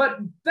for. But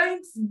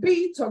thanks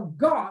be to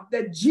God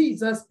that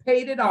Jesus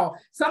paid it all.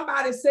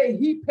 Somebody say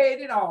he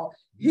paid it all.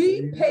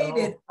 He paid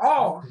it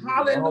all.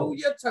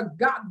 Hallelujah. To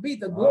God be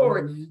the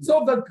glory. Hallelujah.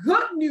 So the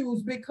good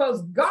news,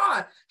 because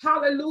God,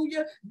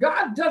 hallelujah,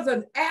 God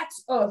doesn't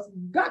ask us,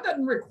 God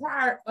doesn't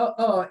require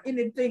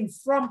anything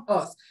from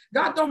us.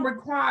 God don't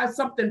require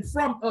something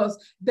from us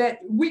that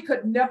we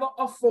could never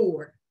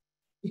afford.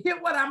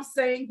 Hear what I'm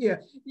saying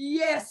here.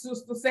 Yes,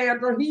 Sister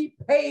Sandra, he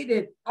paid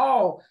it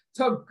all.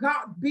 To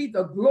God be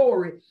the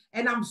glory.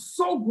 And I'm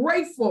so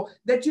grateful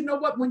that, you know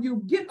what, when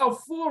you get a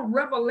full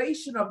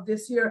revelation of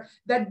this here,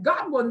 that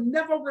God will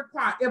never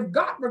require. If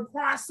God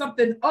requires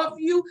something of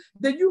you,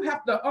 then you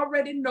have to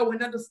already know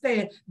and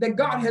understand that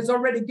God has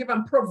already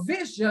given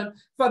provision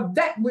for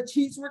that which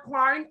he's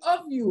requiring of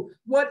you.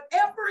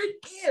 Whatever it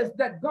is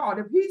that God,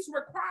 if he's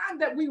requiring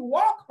that we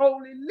walk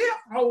holy, live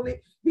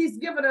holy, he's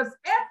given us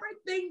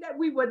everything that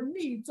we would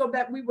need so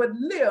that we would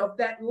live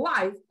that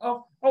life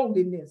of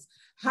holiness.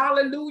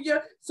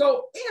 Hallelujah.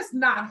 So it's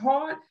not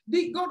hard.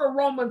 Go to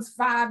Romans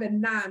 5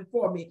 and 9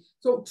 for me.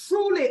 So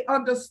truly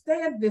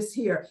understand this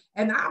here.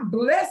 And I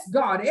bless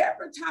God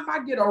every time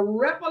I get a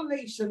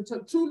revelation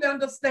to truly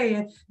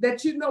understand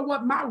that, you know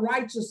what, my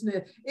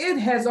righteousness, it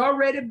has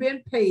already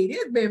been paid.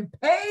 It's been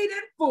paid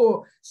in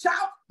full.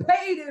 Shout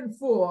paid in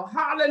full.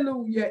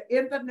 Hallelujah.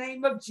 In the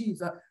name of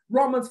Jesus.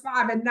 Romans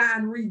 5 and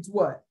 9 reads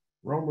what?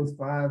 Romans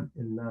 5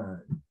 and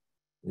 9.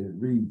 It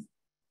reads,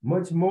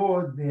 much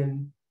more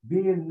than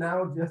being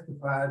now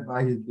justified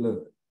by his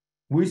blood,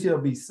 we shall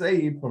be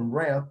saved from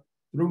wrath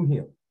through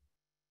him.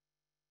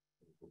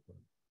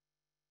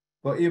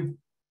 For if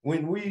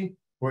when we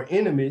were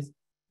enemies,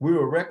 we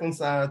were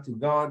reconciled to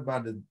God by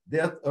the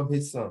death of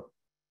his son,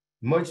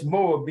 much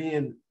more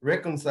being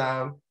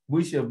reconciled,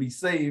 we shall be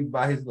saved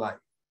by his life.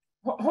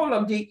 Hold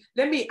on, D.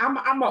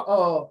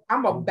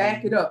 I'm a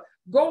back it up.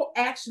 Go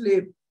back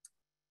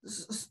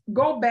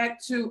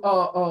to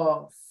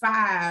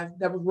 5,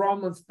 that was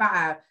Romans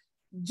 5.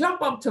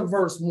 Jump up to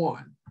verse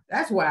 1.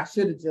 That's why I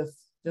should have just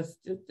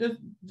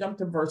jump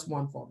to verse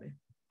 1 for me.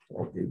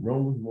 Okay,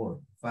 Romans 1,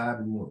 5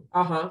 and 1.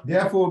 Uh-huh.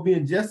 Therefore,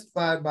 being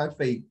justified by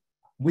faith,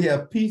 we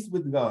have peace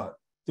with God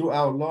through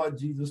our Lord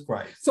Jesus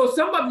Christ. So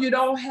some of you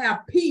don't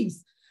have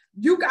peace.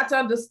 You got to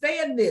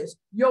understand this.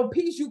 Your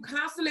peace, you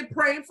constantly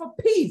praying for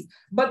peace.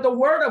 But the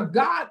word of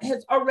God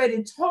has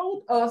already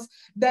told us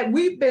that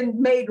we've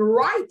been made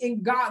right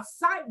in God's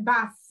sight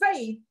by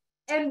faith,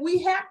 and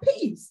we have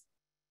peace.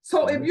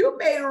 So if you're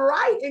made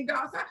right in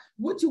God's sight,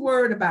 what you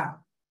worried about?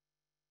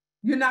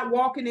 You're not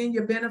walking in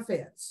your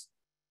benefits.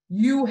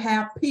 You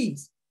have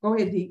peace. Go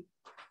ahead, D.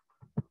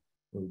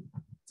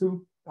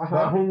 2, by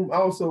whom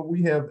also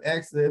we have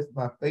access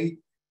by faith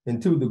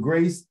into the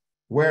grace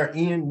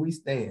wherein we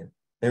stand,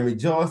 and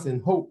rejoice in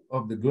hope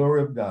of the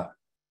glory of God.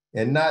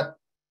 And not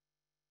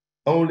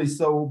only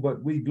so,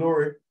 but we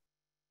glory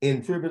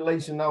in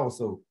tribulation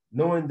also,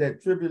 knowing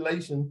that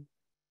tribulation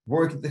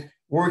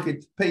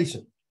worketh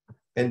patience,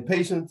 and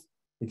patience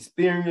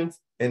experience,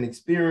 and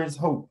experience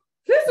hope.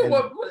 This is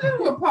what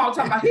Paul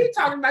talking about. He's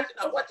talking about, you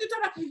know what you're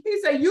talking about?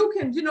 He said, you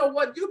can, you know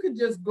what, you can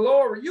just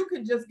glory. You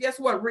can just, guess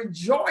what,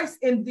 rejoice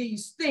in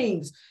these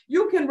things.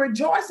 You can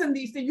rejoice in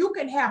these things. You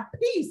can have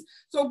peace.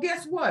 So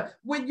guess what?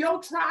 When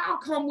your trial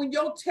come, when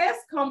your test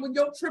come, when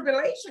your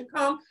tribulation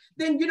come,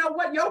 then you know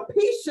what? Your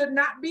peace should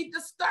not be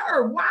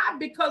disturbed. Why?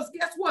 Because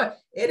guess what?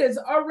 It is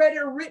already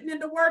written in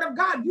the word of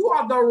God. You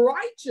are the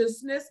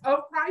righteousness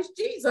of Christ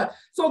Jesus.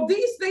 So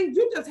these things,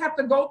 you just have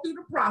to go through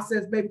the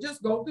process, baby.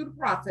 Just go through the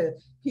process.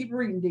 Keep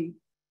reading, D.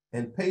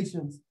 And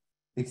patience,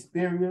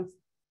 experience,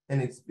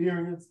 and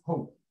experience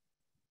hope.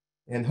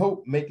 And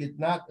hope make it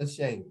not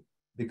ashamed,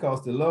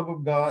 because the love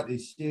of God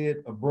is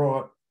shed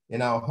abroad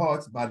in our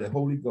hearts by the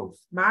Holy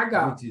Ghost, my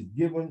God, which is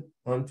given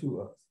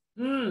unto us.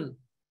 Mm.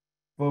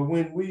 For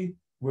when we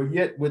were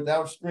yet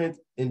without strength,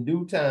 in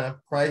due time,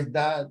 Christ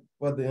died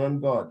for the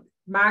ungodly.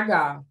 My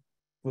God.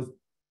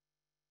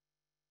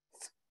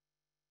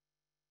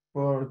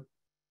 For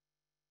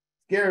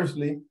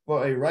scarcely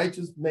for a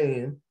righteous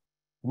man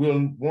will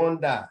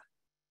one die,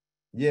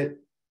 yet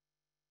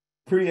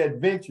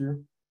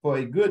peradventure for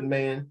a good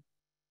man,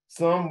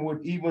 some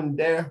would even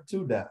dare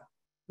to die.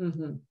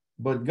 Mm-hmm.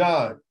 But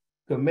God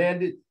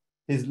commanded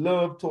his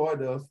love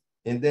toward us,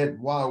 in that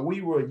while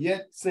we were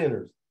yet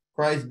sinners,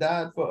 Christ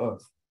died for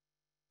us.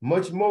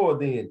 Much more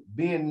then,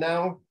 being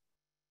now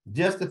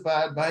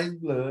justified by his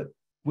blood,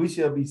 we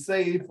shall be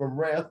saved from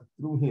wrath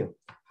through him.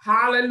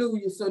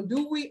 Hallelujah. So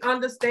do we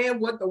understand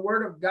what the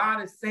word of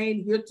God is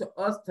saying here to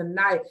us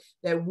tonight?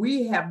 That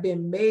we have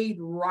been made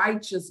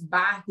righteous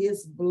by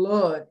his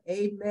blood.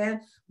 Amen.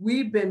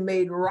 We've been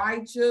made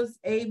righteous.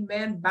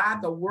 Amen. By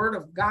the word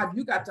of God.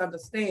 You got to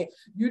understand.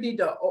 You need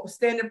to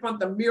stand in front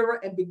of the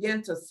mirror and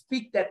begin to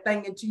speak that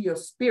thing into your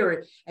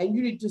spirit. And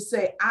you need to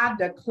say, I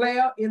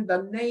declare in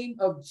the name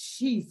of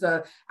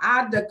Jesus,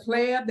 I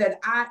declare that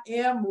I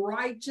am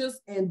righteous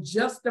and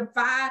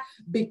justified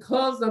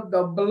because of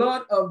the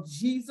blood of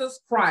Jesus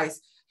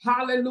Christ.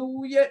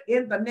 Hallelujah.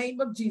 In the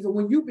name of Jesus.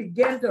 When you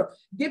begin to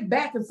get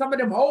back in some of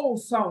them old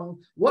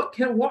songs, what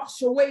can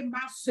wash away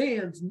my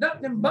sins?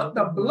 Nothing but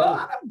the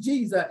blood of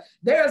Jesus.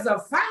 There's a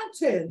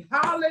fountain.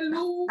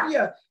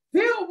 Hallelujah.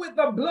 Filled with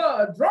the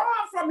blood drawn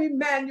from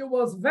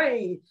Emmanuel's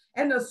vein,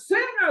 and the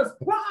sinners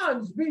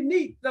plunged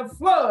beneath the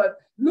flood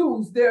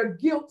lose their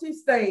guilty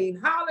stain.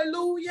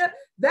 Hallelujah.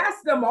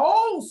 That's them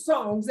old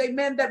songs,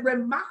 amen, that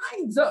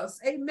reminds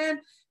us,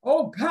 amen.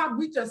 Oh God,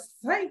 we just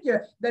thank you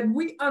that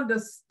we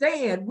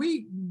understand.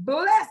 We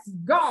bless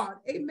God,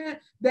 amen,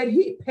 that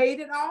he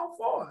paid it all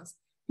for us.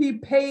 He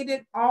paid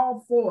it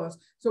all for us.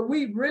 So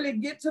we really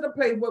get to the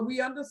place where we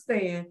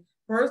understand,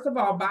 first of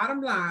all,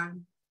 bottom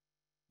line,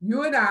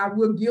 you and I,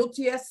 we're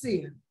guilty as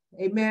sin.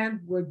 Amen.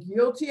 We're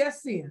guilty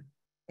as sin.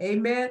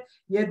 Amen.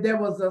 Yet there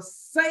was a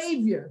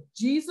Savior,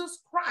 Jesus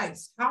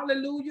Christ,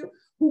 hallelujah,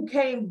 who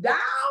came down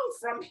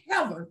from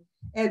heaven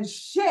and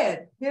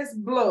shed his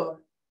blood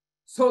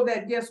so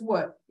that, guess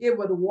what? It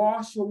would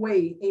wash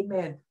away,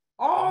 amen,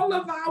 all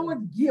of our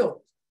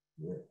guilt,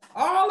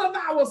 all of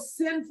our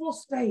sinful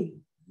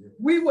stain.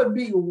 We would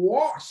be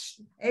washed.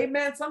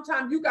 Amen.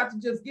 Sometimes you got to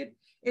just get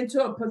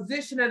into a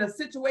position and a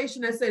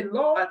situation and say,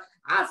 Lord,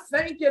 I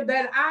thank you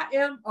that I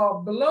am a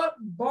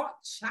blood-bought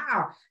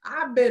child.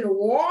 I've been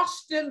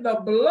washed in the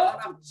blood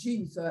of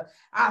Jesus.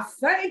 I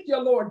thank you,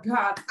 Lord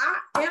God. I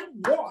am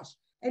washed.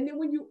 And then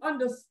when you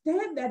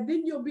understand that,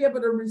 then you'll be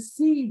able to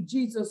receive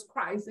Jesus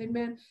Christ,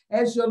 amen,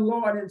 as your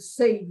Lord and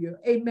Savior,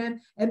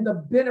 amen, and the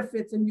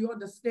benefits, and you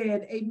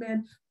understand,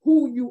 amen,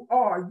 who you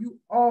are. You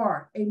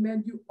are,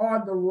 amen, you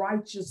are the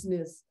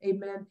righteousness,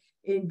 amen,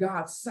 in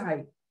God's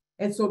sight.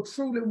 And so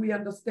truly we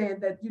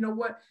understand that, you know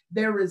what,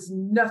 there is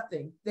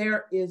nothing,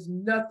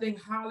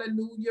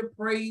 hallelujah,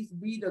 praise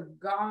be to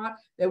God,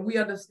 that we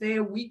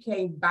understand we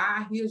can't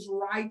buy his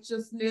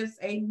righteousness,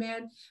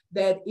 amen,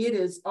 that it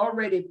is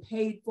already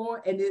paid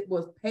for, and it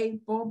was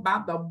paid for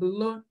by the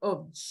blood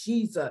of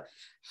Jesus.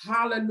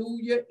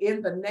 Hallelujah,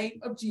 in the name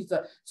of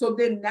Jesus. So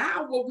then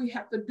now what we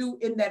have to do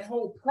in that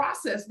whole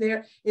process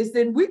there is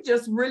then we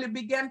just really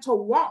begin to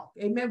walk.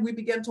 Amen. We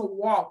begin to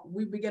walk.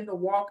 We begin to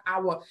walk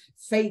our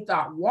faith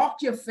out.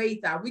 Walk your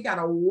faith out. We got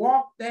to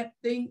walk that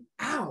thing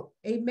out.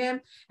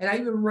 Amen. And I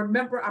even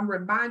remember, I'm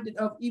reminded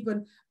of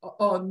even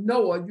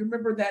Noah. You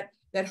remember that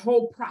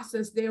whole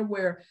process there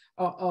where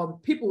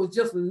people was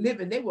just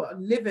living. They were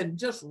living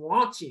just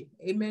raunchy.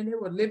 Amen. They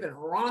were living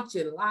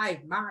raunchy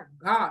life. My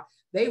God.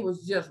 They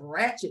was just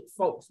ratchet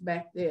folks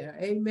back there.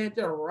 Amen.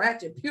 Just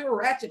ratchet, pure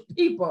ratchet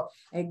people.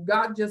 And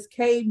God just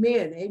came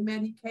in.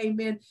 Amen. He came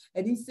in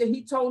and he said,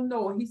 he told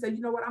Noah, he said,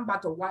 you know what? I'm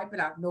about to wipe it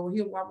out. Noah,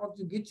 here, I want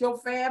you to get your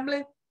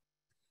family,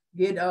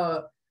 get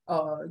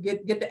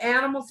the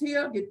animals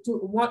here, get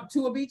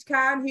two of each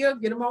kind here,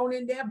 get them on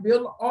in there,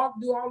 build an ark,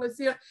 do all this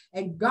here.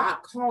 And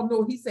God called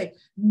Noah. He said,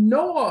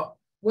 Noah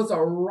was a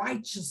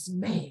righteous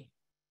man.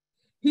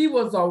 He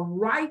was a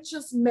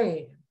righteous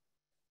man.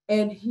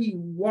 And he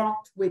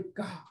walked with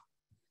God.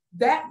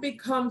 That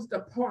becomes the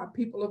part,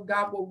 people of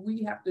God, what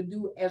we have to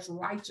do as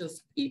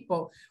righteous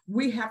people.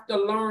 We have to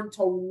learn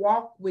to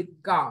walk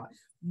with God.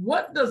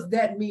 What does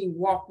that mean,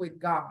 walk with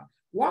God?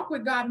 Walk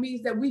with God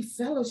means that we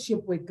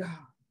fellowship with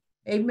God.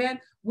 Amen.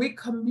 We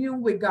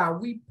commune with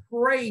God. We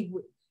pray.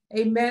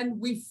 Amen.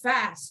 We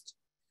fast.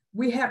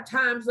 We have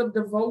times of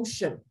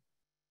devotion.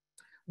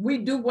 We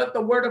do what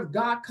the word of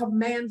God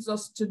commands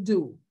us to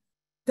do.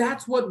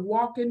 That's what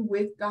walking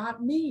with God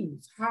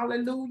means.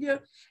 Hallelujah.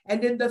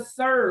 And then the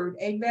third,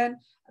 amen.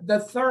 The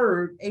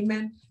third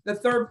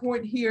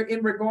point here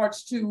in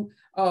regards to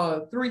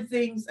three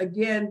things,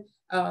 again,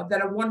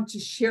 that I wanted to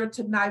share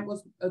tonight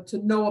was to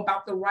know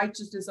about the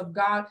righteousness of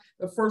God.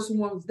 The first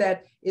one was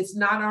that it's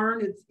not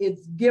earned,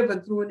 it's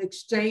given through an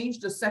exchange.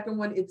 The second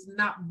one, it's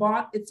not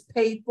bought, it's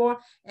paid for.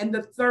 And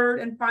the third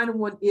and final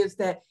one is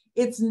that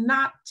it's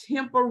not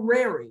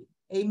temporary.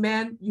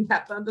 Amen. You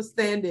have to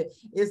understand it.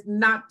 It's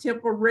not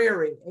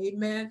temporary.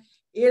 Amen.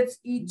 It's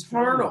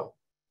eternal.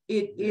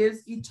 It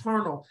is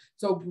eternal.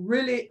 So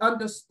really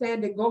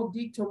understand it. Go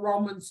deep to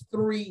Romans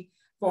 3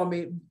 for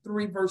me,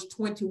 3 verse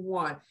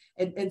 21.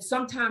 And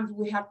sometimes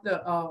we have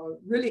to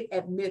really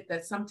admit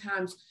that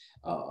sometimes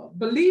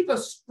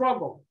believers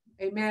struggle.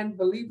 Amen.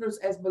 Believers,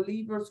 as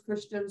believers,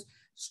 Christians,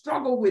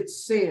 struggle with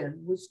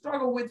sin. We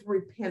struggle with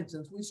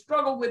repentance. We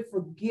struggle with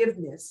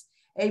forgiveness.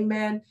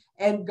 Amen.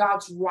 And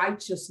God's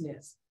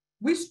righteousness.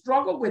 We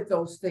struggle with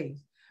those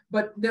things.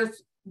 But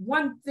there's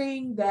one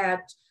thing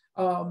that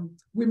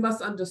we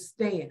must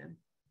understand.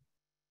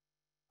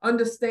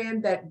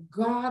 Understand that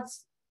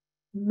God's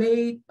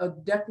made a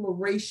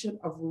declaration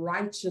of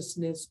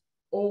righteousness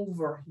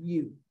over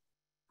you.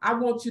 I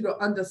want you to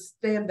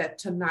understand that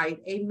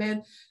tonight.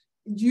 Amen.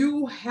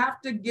 You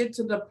have to get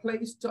to the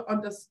place to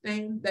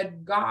understand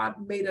that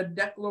God made a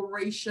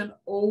declaration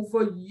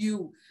over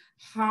you.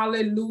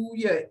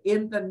 Hallelujah,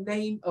 in the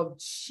name of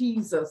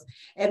Jesus.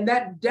 And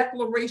that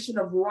declaration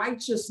of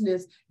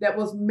righteousness that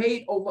was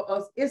made over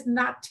us is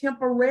not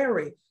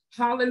temporary.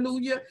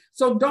 Hallelujah.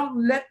 So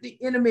don't let the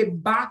enemy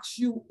box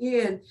you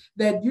in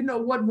that, you know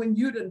what, when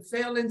you done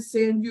fell in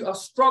sin, you are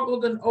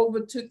struggled and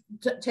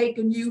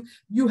overtaken you.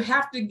 You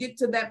have to get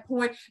to that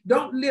point.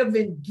 Don't live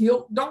in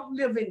guilt. Don't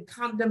live in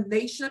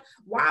condemnation.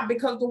 Why?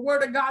 Because the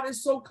word of God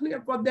is so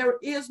clear, for there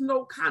is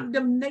no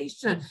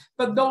condemnation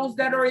for those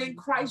that are in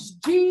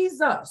Christ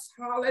Jesus.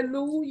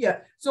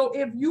 Hallelujah. So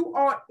if you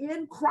are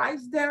in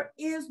Christ, there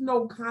is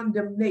no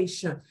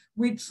condemnation.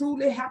 We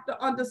truly have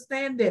to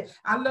understand that.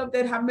 I love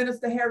that how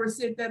Minister Harry Mary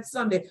said that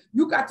Sunday,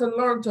 you got to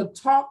learn to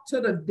talk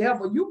to the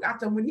devil. You got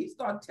to, when he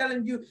start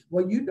telling you,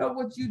 well, you know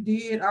what you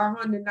did,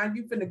 and now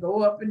you finna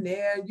go up in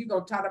there, you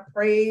gonna try to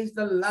praise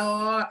the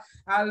Lord,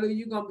 hallelujah,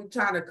 you gonna be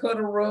trying to cut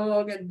a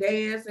rug and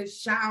dance and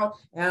shout,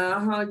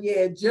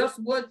 yeah, just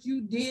what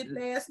you did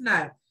last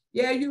night.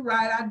 Yeah, you're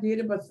right, I did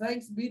it, but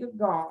thanks be to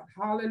God,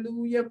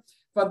 hallelujah,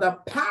 for the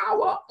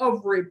power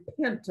of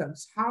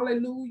repentance,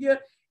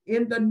 hallelujah,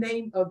 in the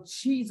name of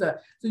Jesus.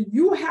 So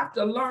you have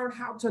to learn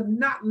how to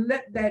not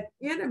let that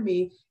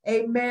enemy,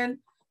 amen,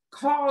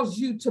 cause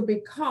you to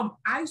become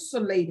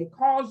isolated,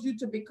 cause you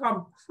to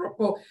become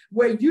crippled,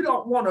 where you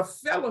don't want to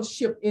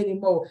fellowship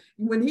anymore.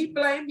 When he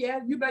blamed, yeah,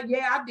 you like,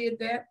 yeah, I did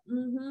that.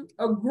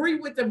 Agree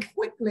with him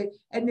quickly,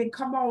 and then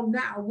come on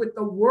now with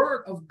the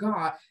word of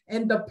God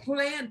and the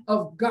plan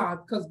of God,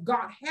 because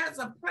God has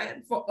a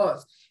plan for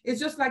us. It's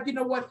just like, you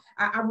know what,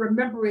 I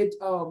remember it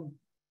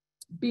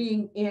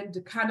being in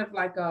kind of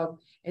like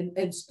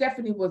and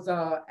Stephanie was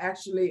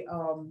actually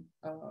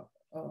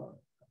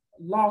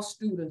law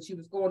student. She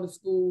was going to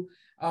school,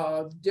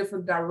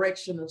 different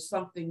direction or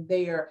something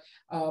there.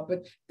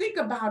 But think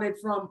about it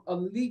from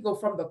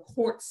the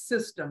court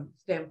system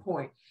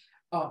standpoint.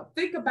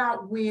 Think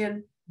about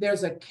when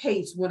there's a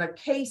case, when a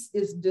case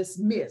is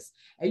dismissed.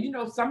 And you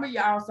know, some of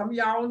y'all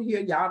on here,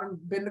 y'all done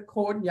been to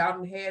court and y'all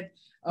done had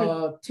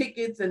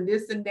tickets and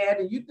this and that.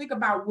 And you think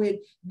about when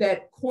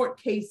that court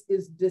case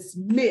is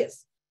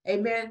dismissed.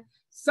 Amen.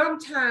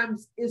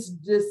 Sometimes it's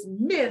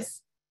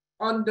dismissed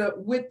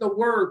with the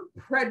word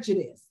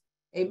prejudice.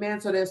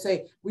 Amen. So they'll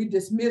say, we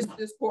dismiss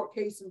this court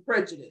case in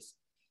prejudice.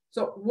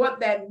 So what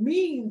that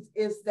means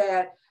is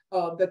that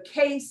the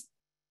case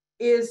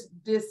is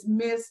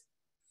dismissed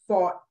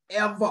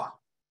forever.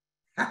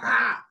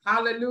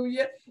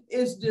 Hallelujah.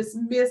 Is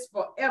dismissed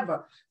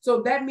forever.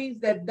 So that means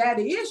that that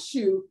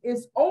issue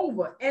is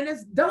over and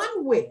it's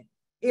done with.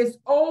 It's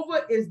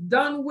over, it's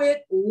done with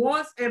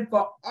once and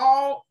for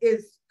all.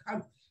 It's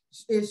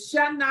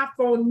shana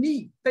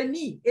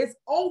fini. It's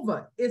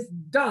over, it's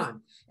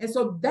done. And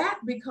so that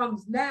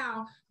becomes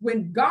now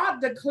when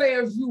God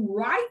declares you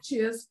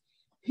righteous,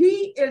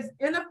 he is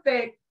in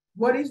effect,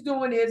 what he's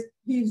doing is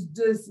he's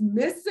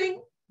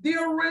dismissing the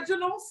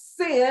original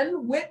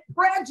sin with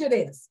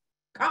prejudice.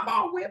 Come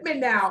on with me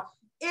now.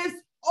 It's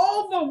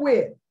over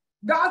with.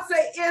 God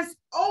said it's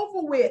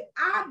over with.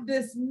 I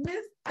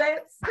dismiss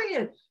that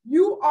sin.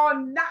 You are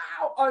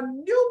now a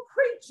new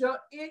creature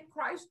in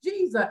Christ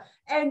Jesus.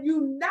 And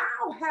you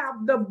now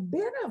have the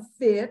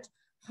benefit,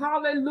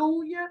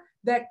 hallelujah,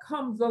 that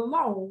comes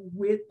along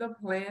with the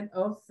plan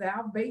of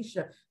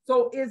salvation.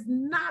 So it's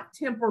not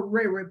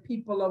temporary,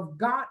 people of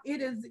God.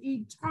 It is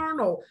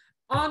eternal.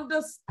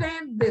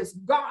 Understand this.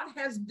 God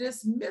has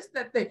dismissed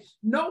that thing.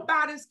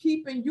 Nobody's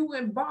keeping you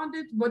in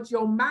bondage but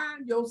your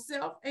mind,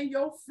 yourself, and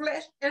your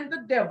flesh and the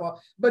devil.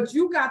 But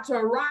you got to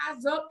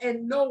rise up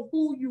and know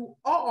who you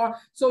are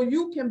so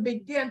you can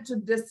begin to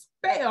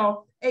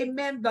dispel,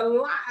 amen, the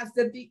lies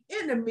that the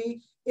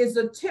enemy is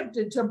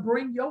attempting to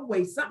bring your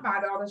way.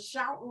 Somebody ought to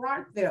shout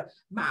right there.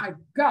 My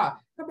God.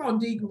 Come on,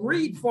 Deke,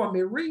 read for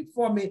me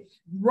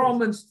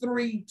Romans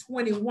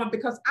 3:21,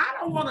 because I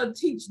don't want to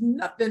teach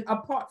nothing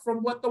apart from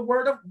what the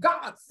word of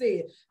God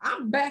said.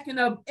 I'm backing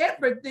up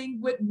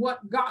everything with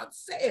what God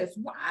says.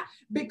 Why?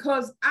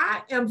 Because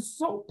I am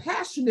so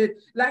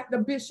passionate, like the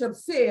bishop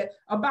said,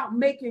 about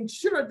making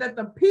sure that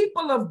the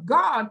people of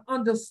God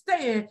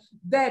understand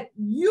that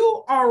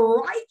you are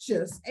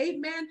righteous.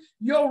 Amen.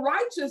 Your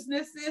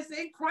righteousness is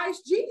in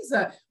Christ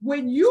Jesus.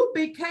 When you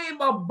became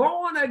a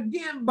born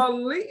again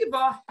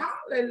believer,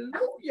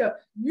 hallelujah,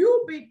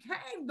 you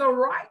became the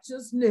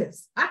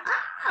righteousness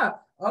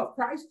of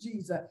Christ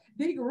Jesus.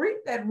 Did you read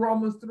that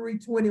Romans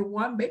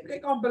 3:21? Maybe they're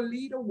going to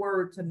believe the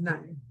word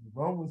tonight.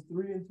 Romans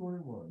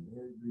 3:21,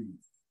 it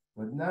reads,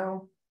 but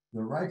now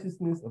the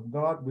righteousness of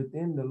God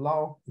within the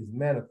law is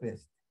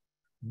manifest,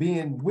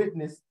 being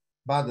witnessed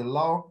by the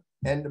law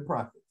and the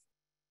prophets,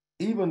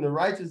 even the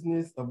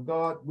righteousness of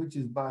God, which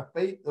is by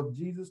faith of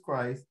Jesus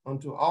Christ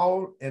unto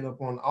all and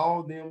upon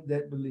all them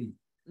that believe.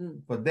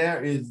 For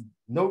there is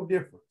no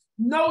difference.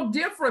 No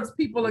difference,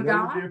 people of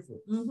God. No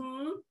difference.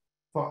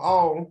 For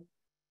all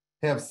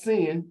have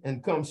sinned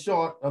and come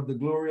short of the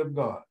glory of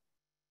God,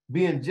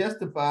 being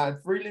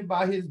justified freely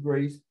by his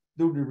grace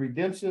through the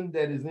redemption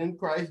that is in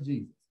Christ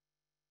Jesus,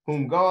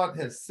 whom God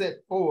has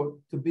set forth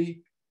to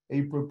be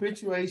a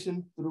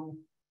propitiation through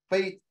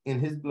faith in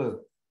his blood.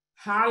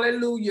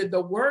 Hallelujah.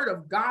 The word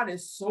of God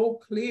is so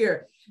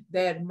clear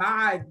that,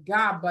 my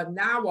God, but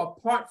now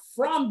apart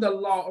from the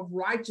law of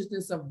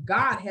righteousness of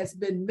God has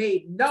been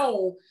made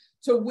known,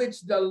 to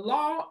which the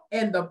law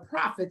and the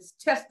prophets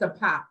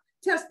testify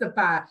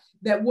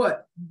that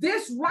what?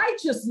 This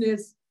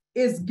righteousness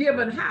is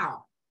given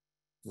how?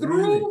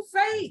 Through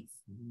faith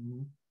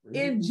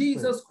in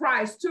Jesus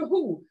Christ. To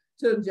who?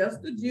 To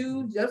just the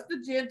Jew, just the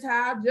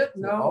Gentile,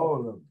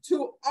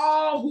 to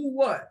all who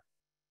what?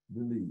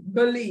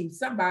 Believe.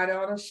 Somebody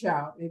ought to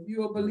shout. If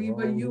you're a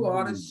believer, you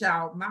ought to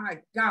shout. My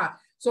God.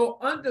 So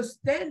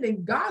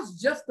understanding God's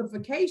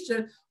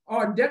justification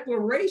or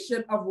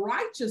declaration of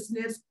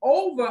righteousness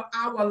over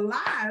our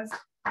lives,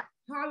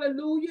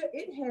 hallelujah,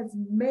 it has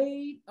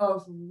made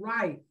us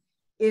right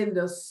in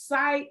the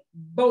sight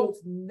both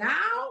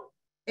now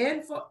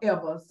and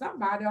forever.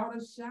 Somebody ought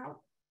to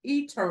shout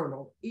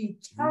eternal.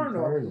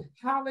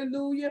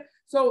 Hallelujah.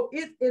 So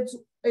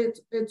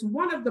it's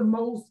one of the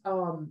most,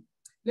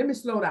 let me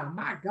slow down.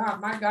 My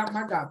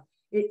God.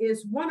 It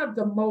is one of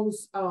the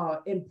most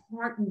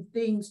important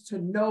things to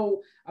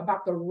know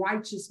about the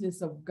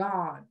righteousness of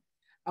God.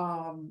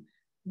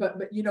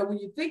 But you know, when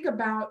you think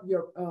about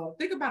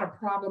a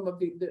problem of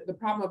the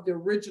problem of the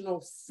original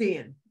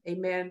sin,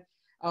 amen.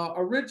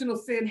 Original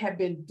sin had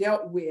been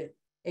dealt with,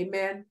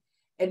 amen.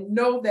 And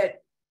know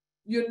that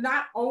you're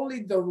not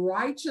only the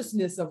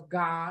righteousness of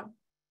God,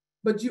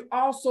 but you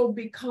also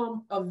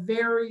become a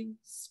very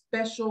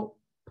special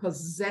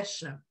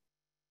possession.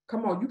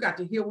 Come on, you got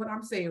to hear what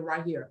I'm saying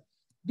right here.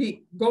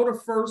 Go to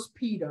 1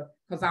 Peter,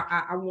 because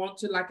I want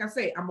to, like I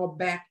say, I'm going to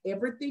back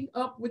everything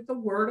up with the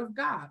word of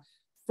God.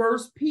 1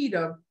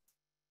 Peter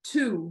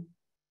 2,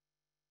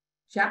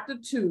 chapter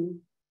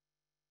 2.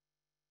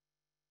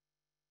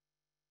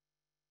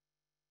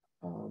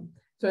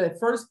 So at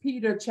 1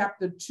 Peter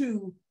chapter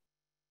 2,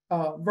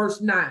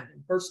 verse 9.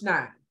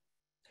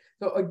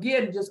 So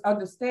again, just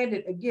understand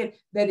it again,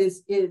 that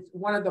is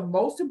one of the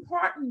most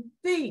important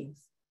things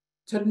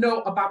to know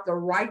about the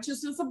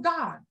righteousness of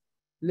God.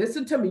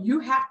 Listen to me, you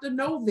have to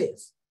know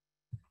this,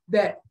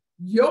 that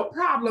your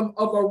problem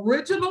of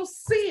original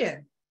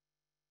sin,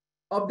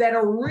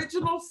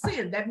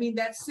 that means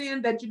that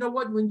sin that, you know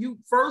what, when you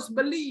first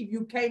believe,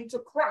 you came to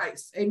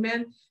Christ,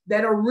 amen,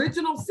 that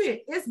original sin,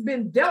 it's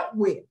been dealt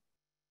with,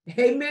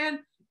 amen.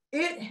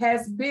 It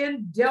has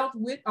been dealt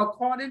with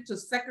according to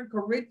 2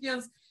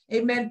 Corinthians,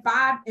 amen,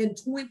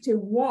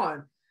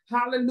 5:21.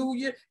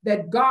 Hallelujah,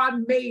 that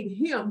God made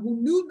him who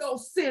knew no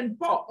sin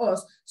for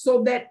us,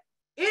 so that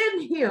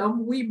in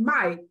him we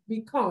might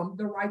become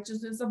the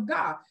righteousness of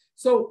God.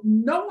 So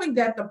knowing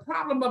that the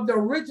problem of the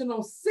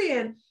original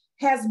sin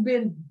has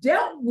been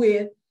dealt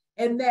with,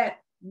 and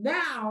that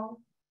now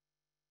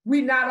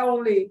we not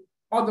only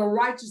are the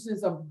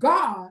righteousness of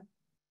God,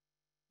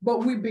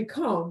 but we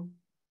become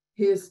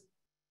his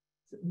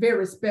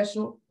very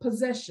special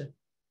possession.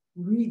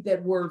 Read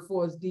that word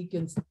for us,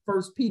 deacons.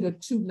 1 Peter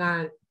 2,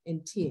 9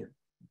 and 10.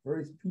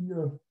 1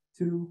 Peter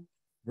 2,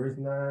 verse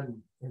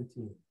 9 and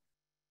 10.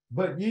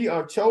 But you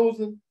are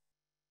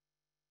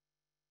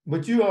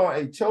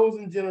a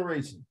chosen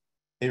generation,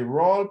 a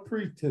royal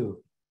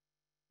priesthood,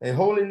 a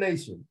holy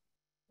nation,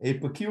 a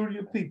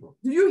peculiar people.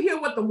 Do you hear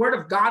what the word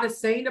of God is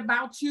saying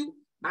about you?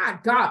 My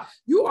God,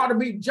 you ought to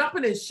be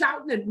jumping and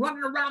shouting and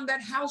running around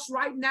that house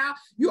right now.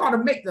 You ought to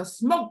make the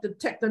smoke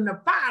detector and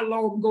the fire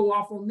alarm go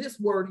off on this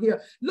word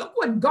here. Look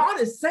what God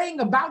is saying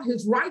about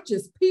his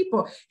righteous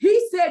people.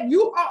 He said,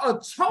 you are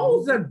a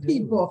chosen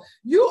people.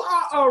 You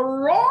are a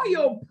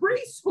royal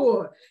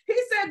priesthood.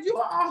 He said, you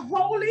are a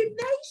holy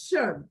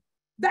nation.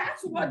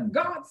 That's what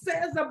God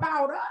says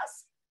about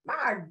us.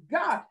 My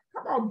God,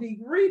 come on,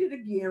 Deke, read it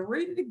again.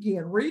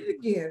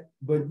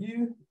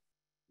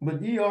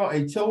 But ye are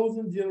a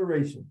chosen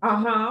generation,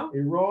 a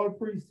royal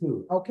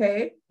priesthood,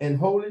 and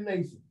holy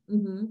nation,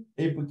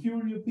 a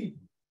peculiar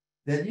people,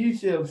 that ye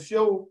shall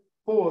show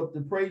forth the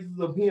praises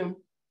of him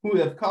who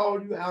hath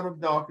called you out of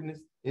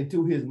darkness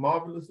into his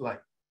marvelous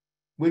light,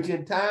 which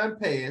in time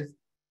past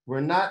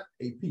were not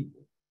a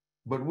people,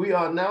 but we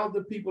are now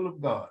the people of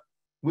God,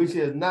 which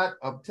has not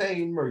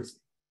obtained mercy,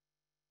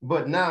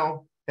 but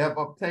now have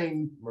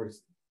obtained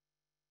mercy,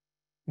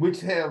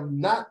 which have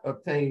not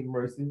obtained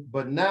mercy,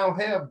 but now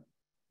have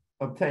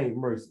obtain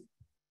mercy.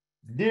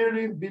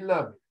 Dearly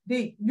beloved.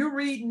 You're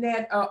reading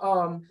that,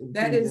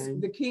 that is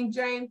the King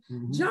James.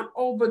 Jump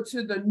over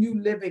to the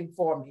New Living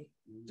for me.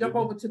 Jump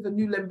over to the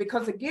New Living,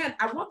 because again,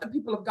 I want the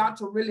people of God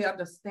to really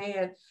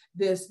understand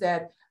this,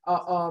 that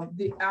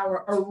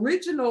your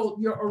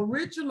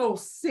original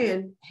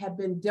sin had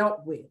been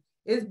dealt with.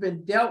 It's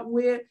been dealt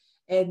with,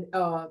 and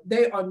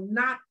they are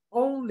not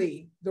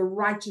only the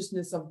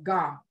righteousness of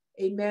God.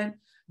 Amen.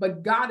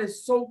 But God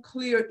is so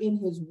clear in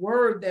his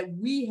word that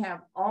we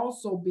have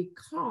also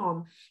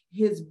become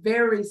his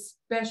very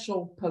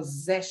special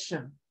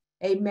possession.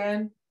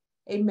 Amen.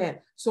 Amen.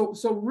 So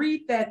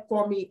read that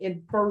for me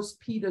in 1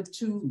 Peter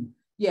 2.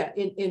 Yeah,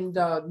 in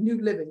the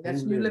New Living.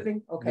 That's New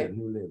Living. Okay. Yeah,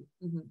 New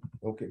Living.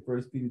 Okay,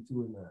 1 Peter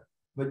 2 and 9.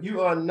 But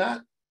you are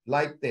not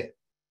like that,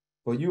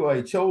 for you are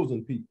a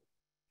chosen people.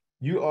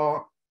 You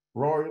are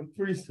royal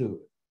priesthood,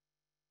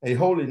 a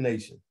holy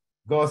nation,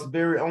 God's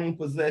very own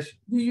possession.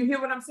 Do you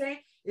hear what I'm saying?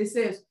 It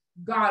says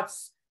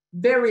God's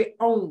very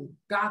own,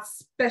 God's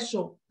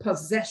special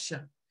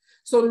possession.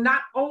 So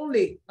not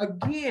only,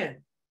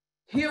 again,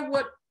 hear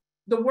what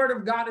the word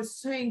of God is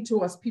saying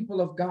to us,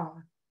 people of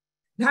God.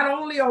 Not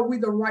only are we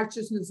the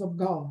righteousness of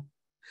God,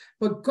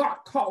 but God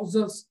calls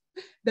us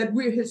that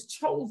we're his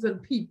chosen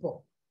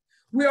people.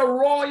 We're a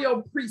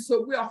royal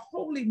priesthood. We're a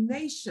holy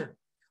nation.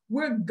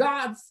 We're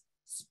God's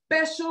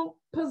special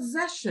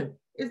possession.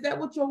 Is that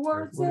what your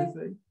word says?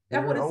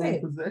 That's what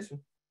it says.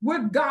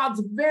 We're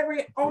God's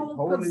very own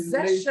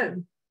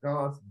possession.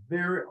 God's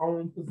very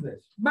own possession.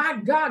 My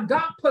God,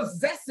 God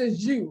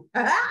possesses you.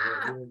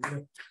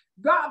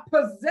 God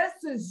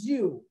possesses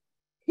you.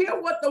 Hear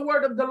what the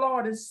word of the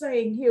Lord is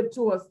saying here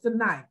to us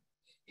tonight.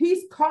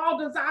 He's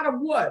called us out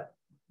of what?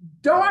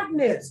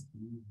 Darkness.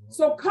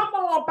 So come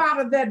on up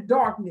out of that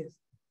darkness.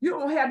 You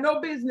don't have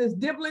no business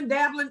dibbling,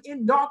 dabbling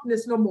in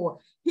darkness no more.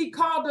 He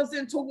called us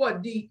into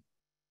what, D?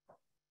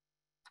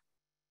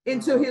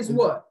 Into his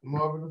what?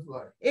 Marvelous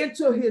light.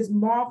 Into his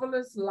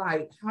marvelous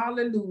light.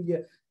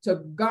 Hallelujah. To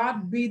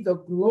God be the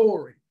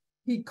glory.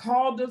 He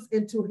called us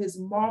into his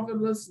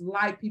marvelous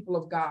light, people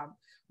of God.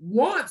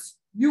 Once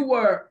you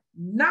were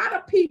not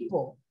a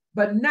people,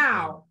 but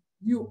now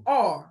you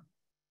are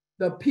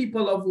the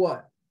people of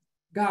what?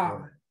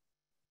 God.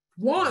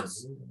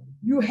 Once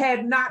you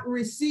had not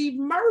received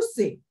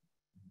mercy,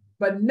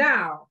 but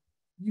now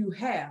you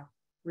have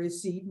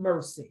received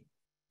mercy.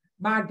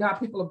 My God,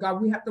 people of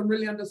God, we have to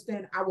really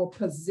understand our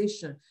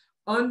position.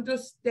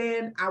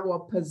 Understand our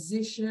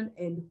position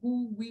and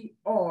who we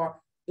are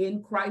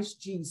in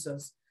Christ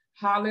Jesus.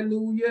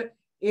 Hallelujah.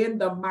 In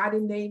the mighty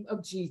name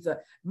of Jesus.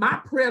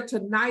 My prayer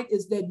tonight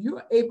is that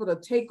you're able to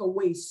take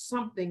away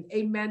something,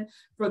 amen,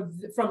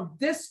 from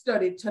this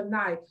study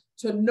tonight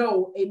to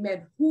know,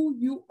 amen, who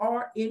you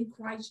are in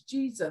Christ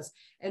Jesus.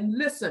 And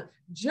listen,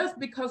 just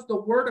because the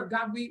word of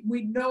God,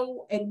 we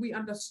know and we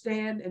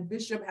understand, and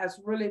Bishop has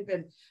really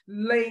been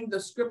laying the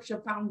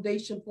scripture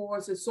foundation for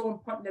us, it's so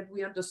important that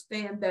we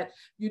understand that,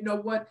 you know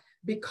what,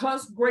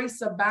 because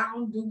grace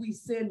abound, do we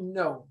sin?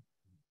 No,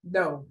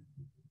 no.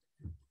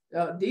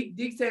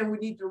 Deke saying we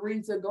need to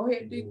read. So go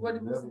ahead, Deke. What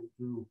did we say?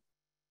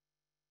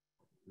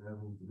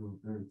 11 through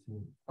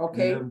 13.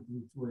 Okay. 11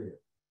 through 12.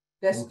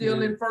 That's okay.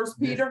 Still in 1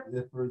 Peter?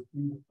 That's 1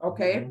 Peter.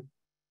 Okay.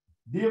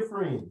 Dear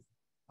friends,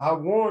 I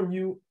warn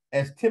you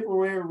as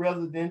temporary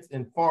residents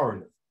and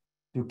foreigners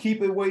to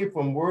keep away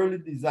from worldly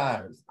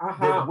desires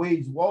that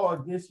wage war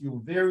against your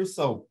very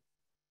soul.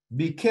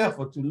 Be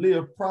careful to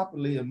live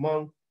properly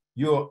among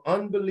your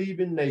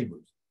unbelieving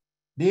neighbors.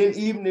 Then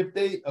even if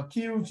they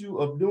accuse you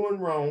of doing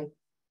wrong,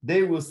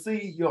 they will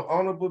see your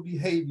honorable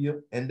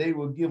behavior and they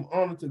will give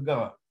honor to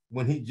God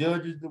when he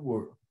judges the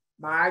world.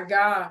 My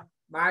God,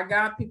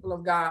 people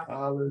of God.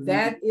 Hallelujah.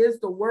 That is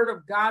the word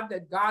of God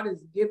that God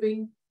is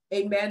giving,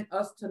 amen,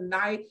 us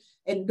tonight.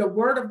 And the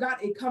word of God,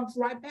 it comes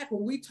right back.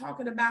 When we're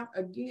talking about,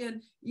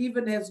 again,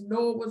 even as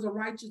Noah was a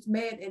righteous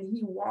man and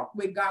he walked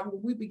with God,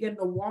 when we begin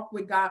to walk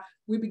with God,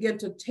 we begin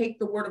to take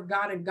the word of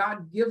God, and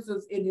God gives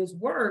us in his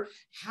word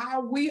how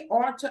we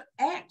are to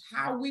act,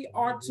 how we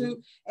are to,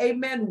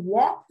 amen,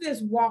 walk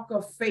this walk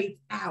of faith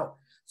out.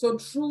 So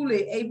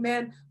truly,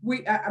 amen,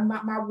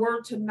 my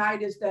word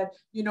tonight is that,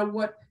 you know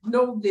what,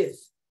 know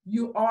this,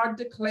 you are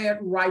declared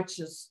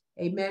righteous.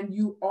 Amen.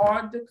 You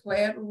are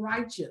declared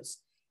righteous.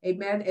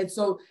 Amen. And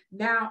so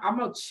now I'm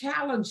going to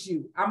challenge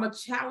you.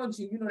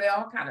 You know, they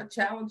all kind of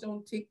challenge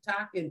on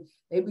TikTok and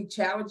they be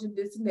challenging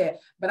this and that,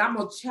 but I'm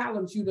going to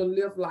challenge you to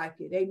live like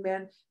it.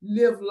 Amen.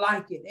 Live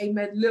like it.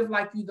 Amen. Live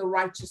like you, the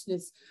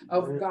righteousness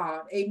of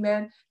God.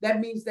 Amen. That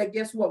means that,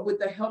 guess what? With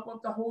the help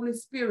of the Holy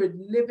Spirit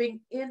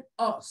living in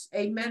us.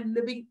 Amen.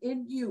 Living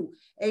in you.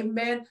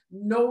 Amen.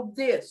 Know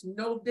this,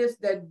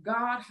 that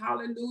God,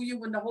 hallelujah,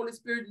 when the Holy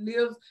Spirit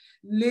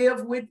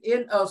live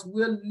within us,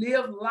 we'll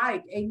live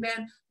like,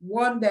 amen,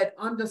 one that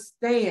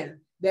understands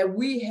that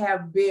we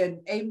have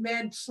been,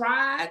 amen,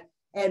 tried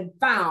and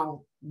found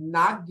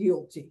not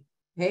guilty.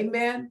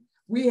 Amen.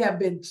 We have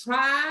been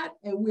tried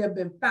and we have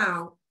been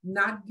found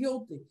not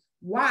guilty.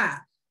 Why?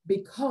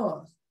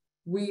 Because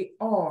we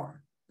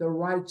are the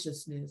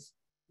righteousness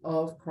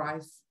of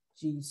Christ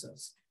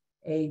Jesus.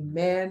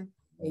 Amen.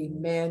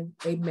 Amen.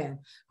 Amen.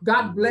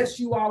 God bless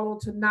you all on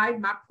tonight.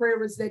 My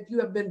prayer is that you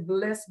have been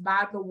blessed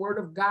by the word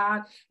of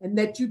God and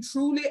that you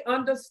truly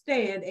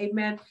understand,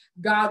 amen,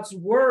 God's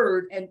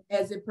word and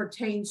as it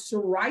pertains to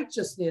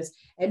righteousness.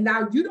 And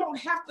now you don't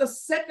have to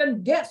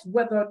second guess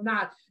whether or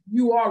not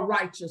you are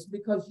righteous,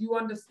 because you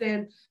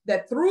understand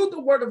that through the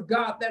word of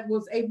God that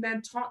was,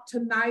 amen, taught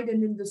tonight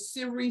and in the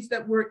series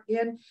that we're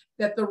in,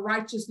 that the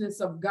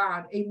righteousness of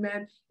God,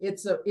 amen,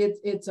 it's a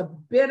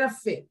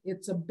benefit.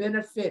 It's a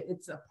benefit.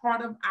 It's a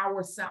part of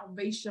our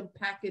salvation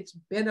package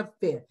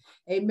benefit.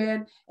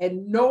 Amen.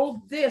 And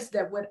know this,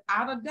 that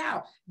without a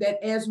doubt,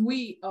 that as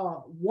we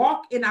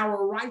walk in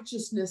our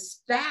righteousness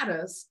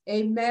status,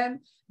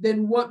 amen,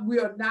 then what we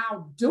are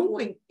now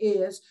doing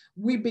is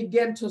we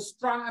begin to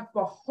strive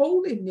for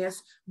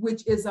holiness,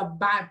 which is a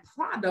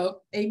byproduct,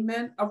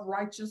 amen, of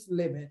righteous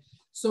living.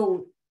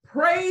 So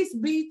praise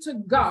be to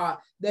God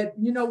that,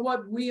 you know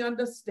what, we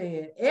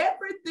understand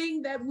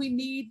everything that we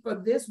need for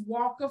this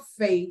walk of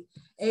faith,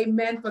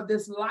 amen, for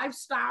this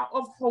lifestyle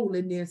of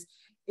holiness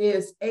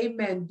is,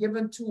 amen,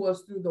 given to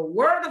us through the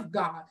word of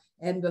God,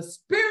 and the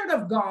Spirit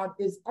of God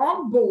is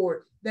on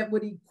board that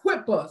would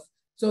equip us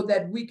so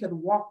that we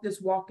can walk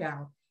this walk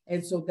out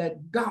and so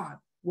that God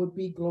would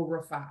be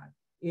glorified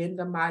in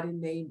the mighty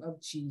name of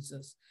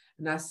Jesus.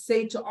 And I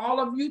say to all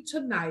of you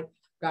tonight,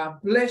 God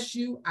bless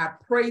you. I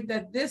pray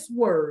that this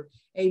word,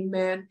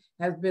 amen,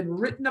 has been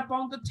written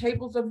upon the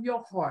tables of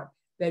your heart,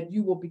 that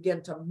you will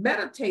begin to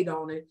meditate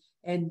on it,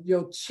 and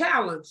your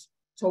challenge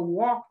to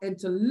walk and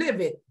to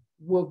live it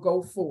will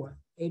go forth.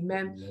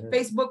 Amen. Amen.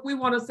 Facebook, we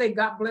want to say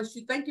God bless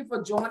you. Thank you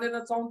for joining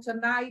us on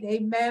tonight.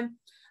 Amen.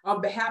 On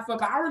behalf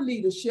of our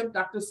leadership,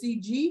 Dr.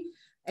 CG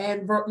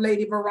and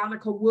Lady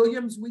Veronica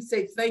Williams, we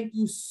say thank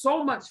you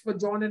so much for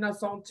joining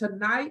us on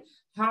tonight.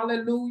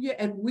 Hallelujah.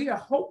 And we are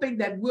hoping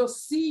that we'll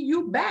see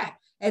you back,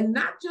 and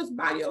not just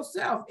by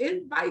yourself.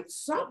 Invite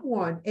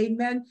someone,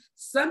 amen,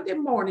 Sunday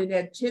morning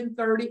at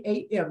 10:30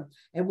 a.m.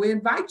 And we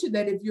invite you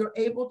that if you're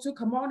able to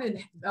come on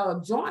and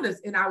join us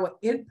in our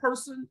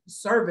in-person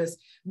service.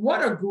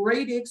 What a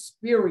great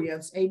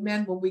experience,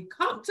 amen, when we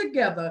come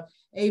together,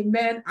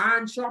 amen,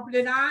 iron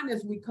sharpening iron,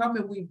 as we come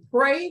and we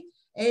pray.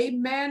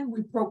 Amen.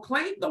 We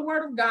proclaim the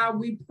word of God.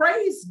 We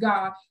praise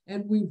God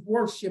and we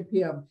worship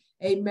him.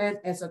 Amen.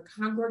 As a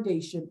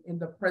congregation in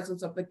the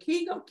presence of the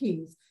King of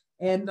Kings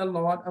and the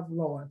Lord of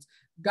Lords.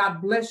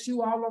 God bless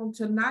you all on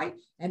tonight.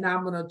 And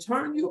I'm going to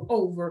turn you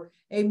over,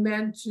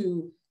 amen,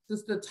 to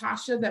Sister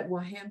Tasha that will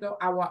handle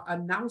our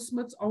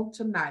announcements on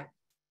tonight.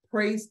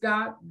 Praise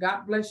God.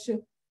 God bless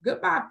you.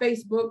 Goodbye,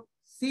 Facebook.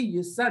 See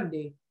you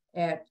Sunday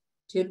at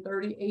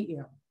 10:30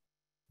 a.m.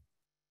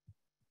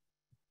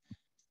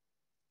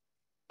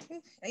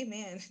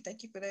 Amen.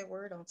 Thank you for that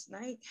word on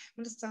tonight,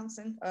 Mr.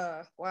 Thompson.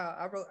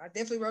 Wow, I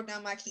definitely wrote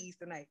down my keys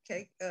tonight.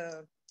 Okay.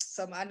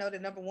 So I know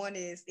that number one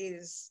is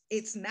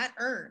it's not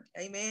earned.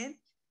 Amen.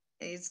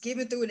 It's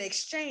given through an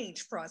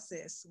exchange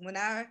process. When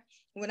I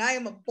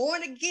am a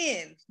born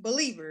again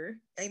believer,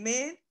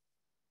 amen,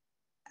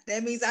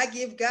 that means I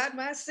give God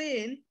my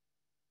sin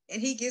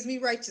and he gives me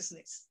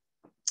righteousness.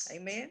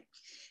 Amen.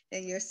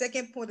 And your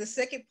second point, the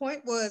second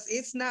point was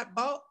it's not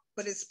bought,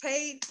 but it's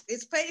paid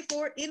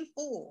for in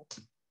full.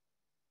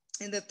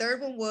 And the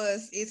third one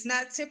was, it's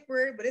not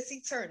temporary, but it's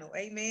eternal.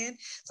 Amen.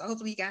 So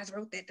hopefully you guys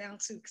wrote that down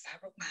too, because I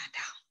wrote mine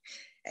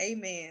down.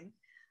 Amen.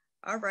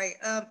 All right.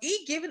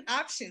 E-giving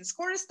options.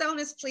 Cornerstone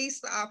is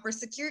pleased to offer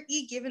secure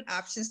e-giving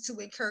options to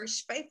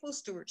encourage faithful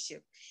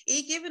stewardship.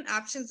 E-giving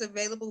options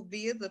available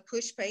via the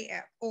PushPay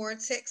app or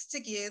text to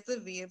give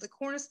via the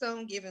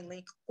Cornerstone giving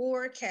link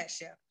or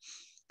Cash App.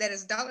 That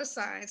is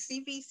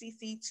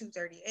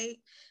 $CVCC238.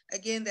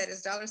 Again, that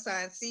is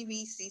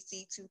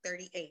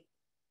 $CVCC238.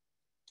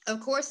 Of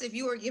course, if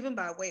you are given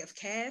by way of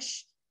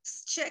cash,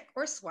 check,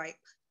 or swipe,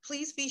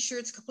 please be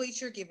sure to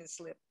complete your giving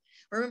slip.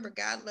 Remember,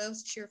 God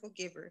loves a cheerful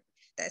giver.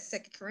 That's 2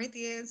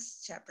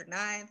 Corinthians chapter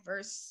 9,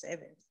 verse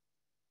 7.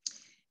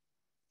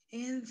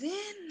 And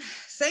then,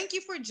 thank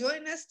you for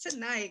joining us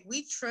tonight.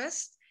 We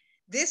trust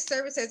this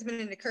service has been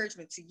an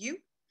encouragement to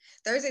you.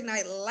 Thursday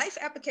night life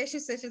application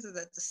sessions is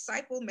a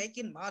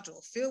disciple-making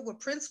module filled with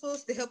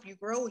principles to help you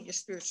grow in your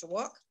spiritual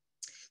walk.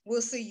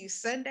 We'll see you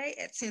Sunday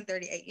at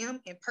 10:30 a.m.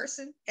 in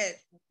person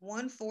at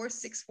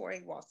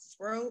 14648 Walters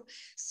Road,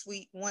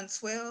 Suite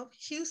 112,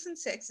 Houston,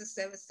 Texas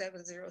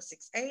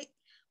 77068,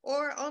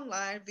 or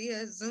online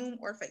via Zoom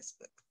or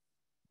Facebook.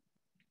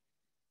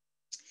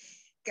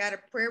 Got a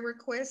prayer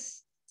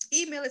request?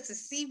 Email it to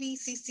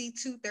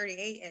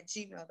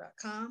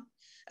cvcc238@gmail.com.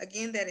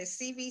 Again, that is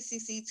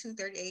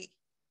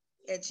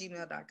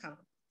cvcc238@gmail.com.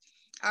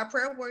 Our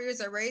prayer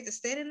warriors are ready to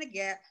stand in the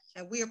gap,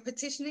 and we are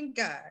petitioning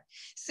God,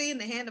 seeing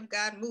the hand of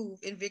God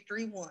move in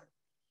victory won.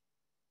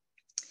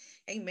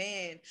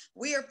 Amen.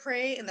 We are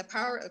praying in the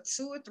power of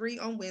 2 or 3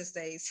 on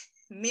Wednesdays.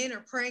 Men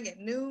are praying at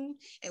noon,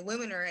 and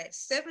women are at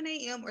 7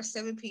 a.m. or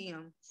 7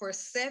 p.m. for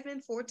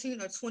 7,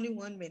 14, or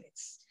 21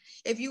 minutes.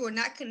 If you are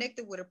not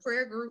connected with a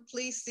prayer group,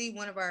 please see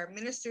one of our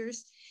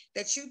ministers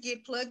that you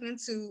get plugged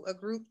into a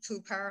group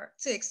to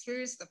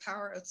experience the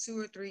power of 2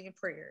 or 3 in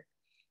prayer.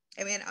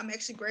 Amen. I'm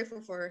actually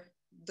grateful for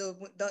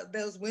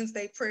those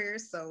Wednesday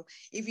prayers. So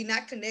if you're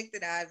not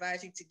connected, I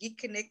advise you to get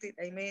connected.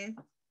 Amen.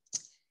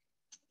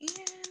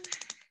 And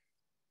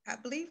I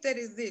believe that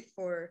is it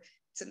for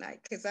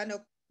tonight, because I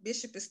know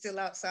Bishop is still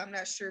out, so I'm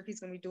not sure if he's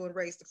going to be doing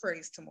Raise the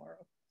Praise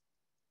tomorrow.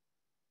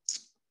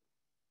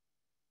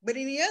 But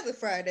any other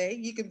Friday,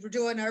 you can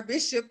join our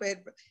Bishop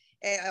at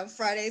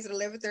Fridays at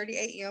 11:30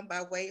 a.m.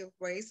 by way of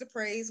Raise the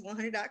Praise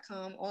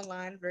 100.com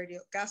online radio,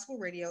 gospel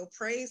radio,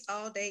 praise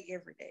all day,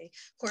 every day.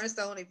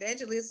 Cornerstone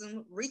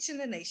evangelism, reaching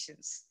the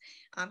nations.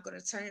 I'm going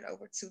to turn it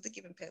over to the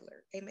Giving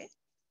Peddler. Amen.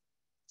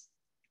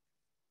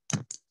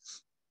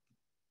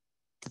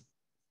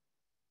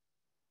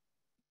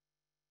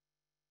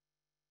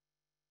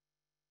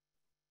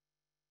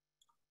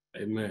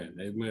 Amen.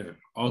 Amen.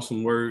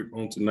 Awesome word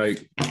on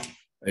tonight.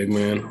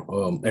 Amen.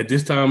 At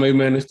this time,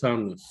 amen, it's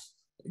time to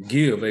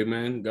give.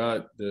 Amen.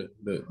 God,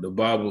 the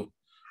Bible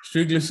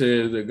strictly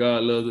says that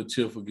God loves a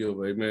cheerful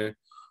giver. Amen.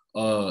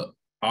 I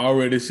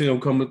already see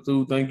him coming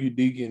through. Thank you,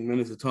 Deacon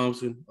Minister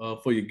Thompson,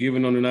 for your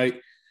giving on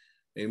tonight.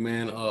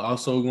 Amen.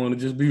 Also going to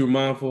just be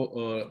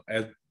mindful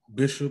as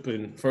Bishop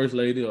and First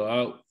Lady are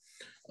out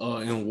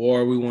in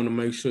war. We want to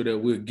make sure that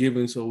we're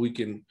giving so we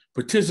can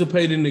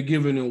participate in the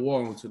giving and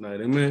war on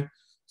tonight. Amen.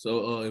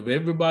 So if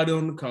everybody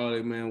on the call,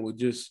 amen, will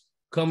just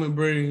come and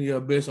bring your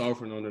best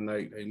offering on the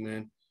night,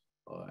 amen.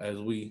 As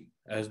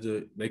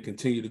they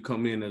continue to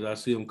come in, as I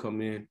see them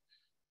come in,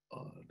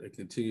 They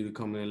continue to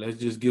come in. Let's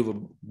just give a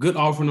good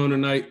offering on the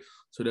night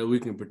so that we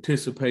can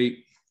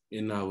participate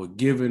in our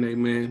giving.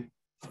 Amen.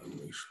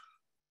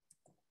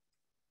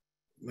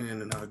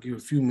 Man, and I'll give a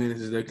few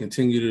minutes as they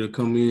continue to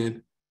come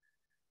in.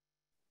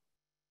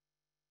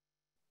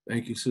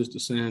 Thank you, Sister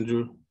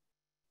Sandra.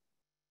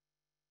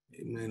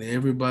 Amen.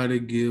 Everybody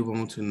give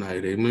on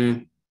tonight.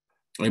 Amen.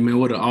 Amen.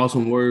 What an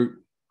awesome word.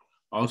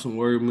 Awesome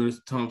word,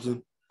 Minister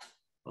Thompson,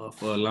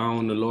 for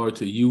allowing the Lord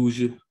to use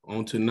you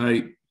on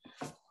tonight.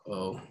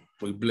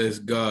 We bless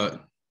God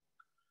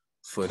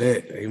for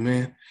that.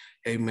 Amen.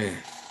 Amen.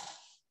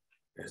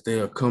 As they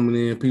are coming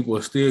in, people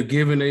are still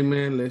giving.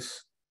 Amen.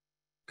 Let's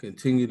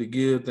continue to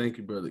give. Thank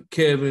you, Brother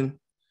Kevin.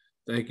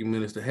 Thank you,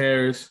 Minister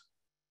Harris.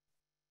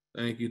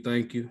 Thank you.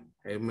 Thank you.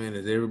 Amen.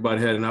 As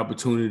everybody had an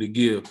opportunity to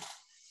give.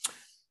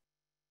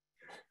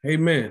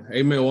 Amen.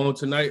 Amen. Well, on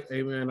tonight,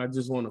 amen, I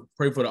just want to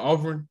pray for the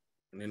offering,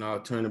 and then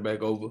I'll turn it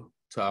back over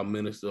to our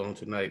minister on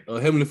tonight.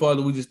 Heavenly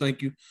Father, we just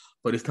thank you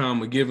for this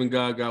time of giving,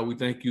 God. God, we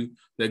thank you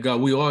that,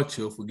 God, we are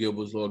cheerful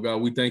givers, Lord. God,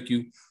 we thank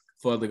you,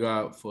 Father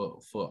God,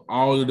 for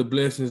all of the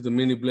blessings, the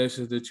many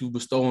blessings that you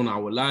bestow on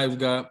our lives,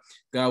 God.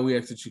 God, we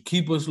ask that you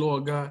keep us,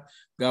 Lord God.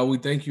 God, we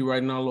thank you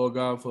right now, Lord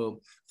God, for,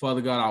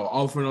 Father God, our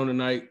offering on the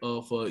night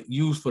for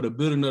use for the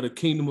building of the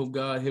kingdom of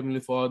God,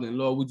 Heavenly Father. And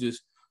Lord, we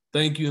just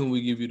thank you, and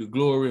we give you the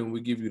glory, and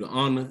we give you the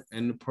honor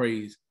and the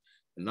praise.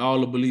 And all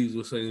the believers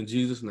will say in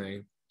Jesus'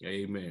 name,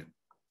 amen.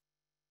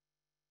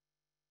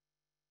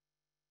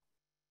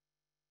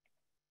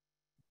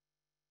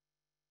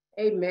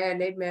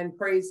 Amen. Amen.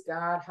 Praise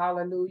God.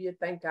 Hallelujah.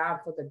 Thank God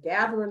for the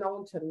gathering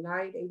on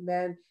tonight.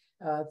 Amen.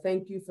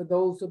 Thank you for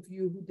those of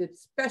you who did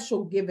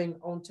special giving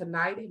on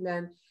tonight.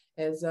 Amen.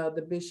 As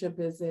the bishop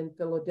is in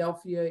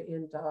Philadelphia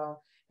and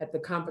at the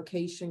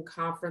Convocation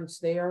Conference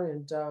there.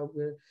 And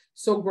we're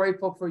so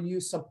grateful for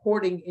you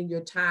supporting in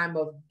your time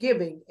of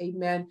giving.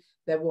 Amen.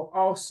 That will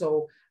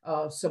also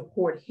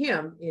support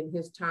him in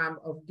his time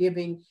of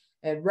giving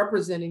and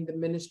representing the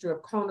ministry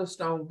of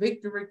Cornerstone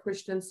Victory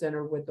Christian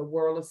Center with the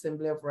World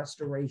Assembly of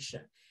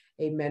Restoration.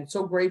 Amen.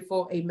 So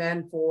grateful,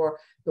 amen, for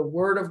the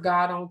word of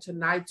God on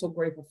tonight. So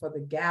grateful for the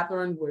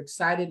gathering. We're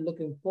excited,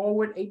 looking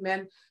forward,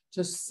 amen,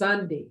 to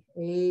Sunday.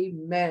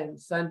 Amen.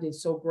 Sunday,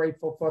 so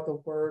grateful for the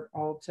word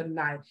on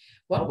tonight.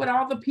 Well, with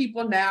all the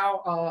people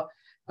now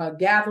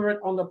gathering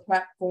on the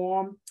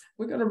platform,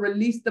 we're going to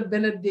release the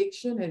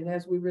benediction. And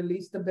as we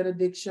release the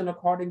benediction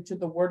according to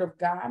the word of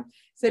God,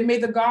 say, may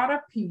the God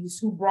of peace,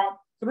 who brought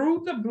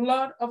through the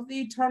blood of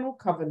the eternal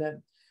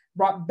covenant,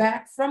 brought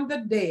back from the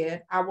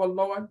dead our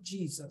Lord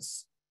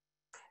Jesus,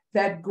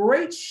 that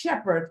great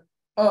shepherd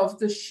of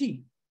the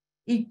sheep,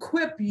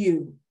 equip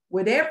you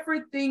with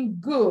everything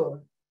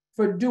good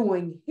for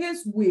doing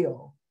his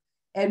will,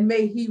 and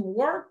may he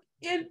work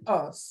in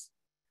us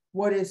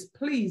what is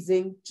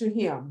pleasing to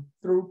him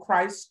through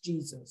Christ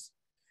Jesus,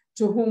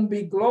 to whom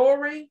be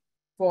glory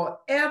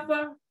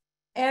forever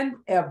and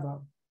ever.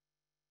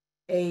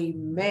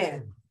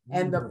 Amen.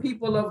 And the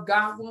people of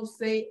God will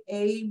say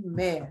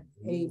amen.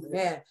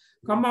 Amen.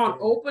 Come on,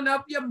 open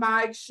up your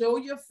mic, show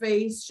your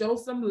face, show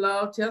some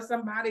love, tell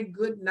somebody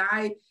good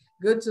night.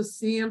 Good to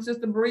see him.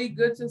 Sister Bree,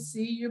 good to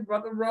see you.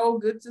 Brother Rowe,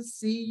 good to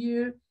see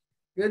you.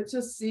 Good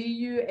to see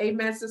you.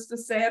 Amen, Sister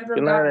Sandra.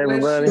 Good night, God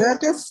bless everybody. you.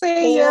 Good to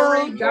see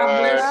Corey, you. God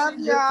bless Love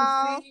you.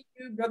 y'all. Good to see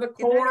you. Brother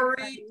Good night,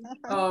 Corey.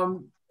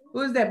 everybody.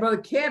 Who is that? Brother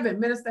Kevin.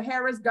 Minister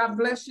Harris, God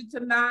bless you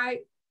tonight.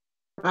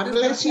 God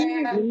bless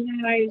you.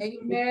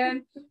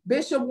 Amen.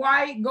 Bishop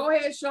White, go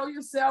ahead, show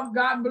yourself.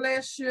 God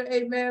bless you.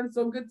 Amen.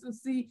 So good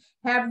to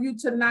have you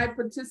tonight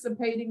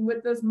participating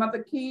with us.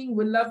 Mother King,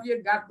 we love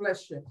you. God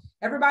bless you.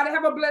 Everybody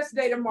have a blessed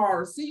day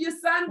tomorrow. See you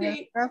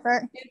Sunday.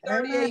 Perfect.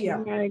 10:30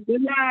 a.m.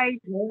 Good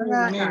night. Good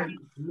night.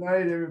 Good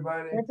night,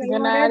 everybody.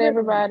 Good night,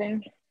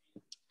 everybody.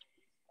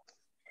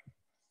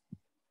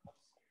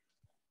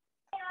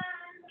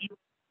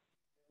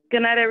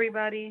 Good night,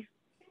 everybody.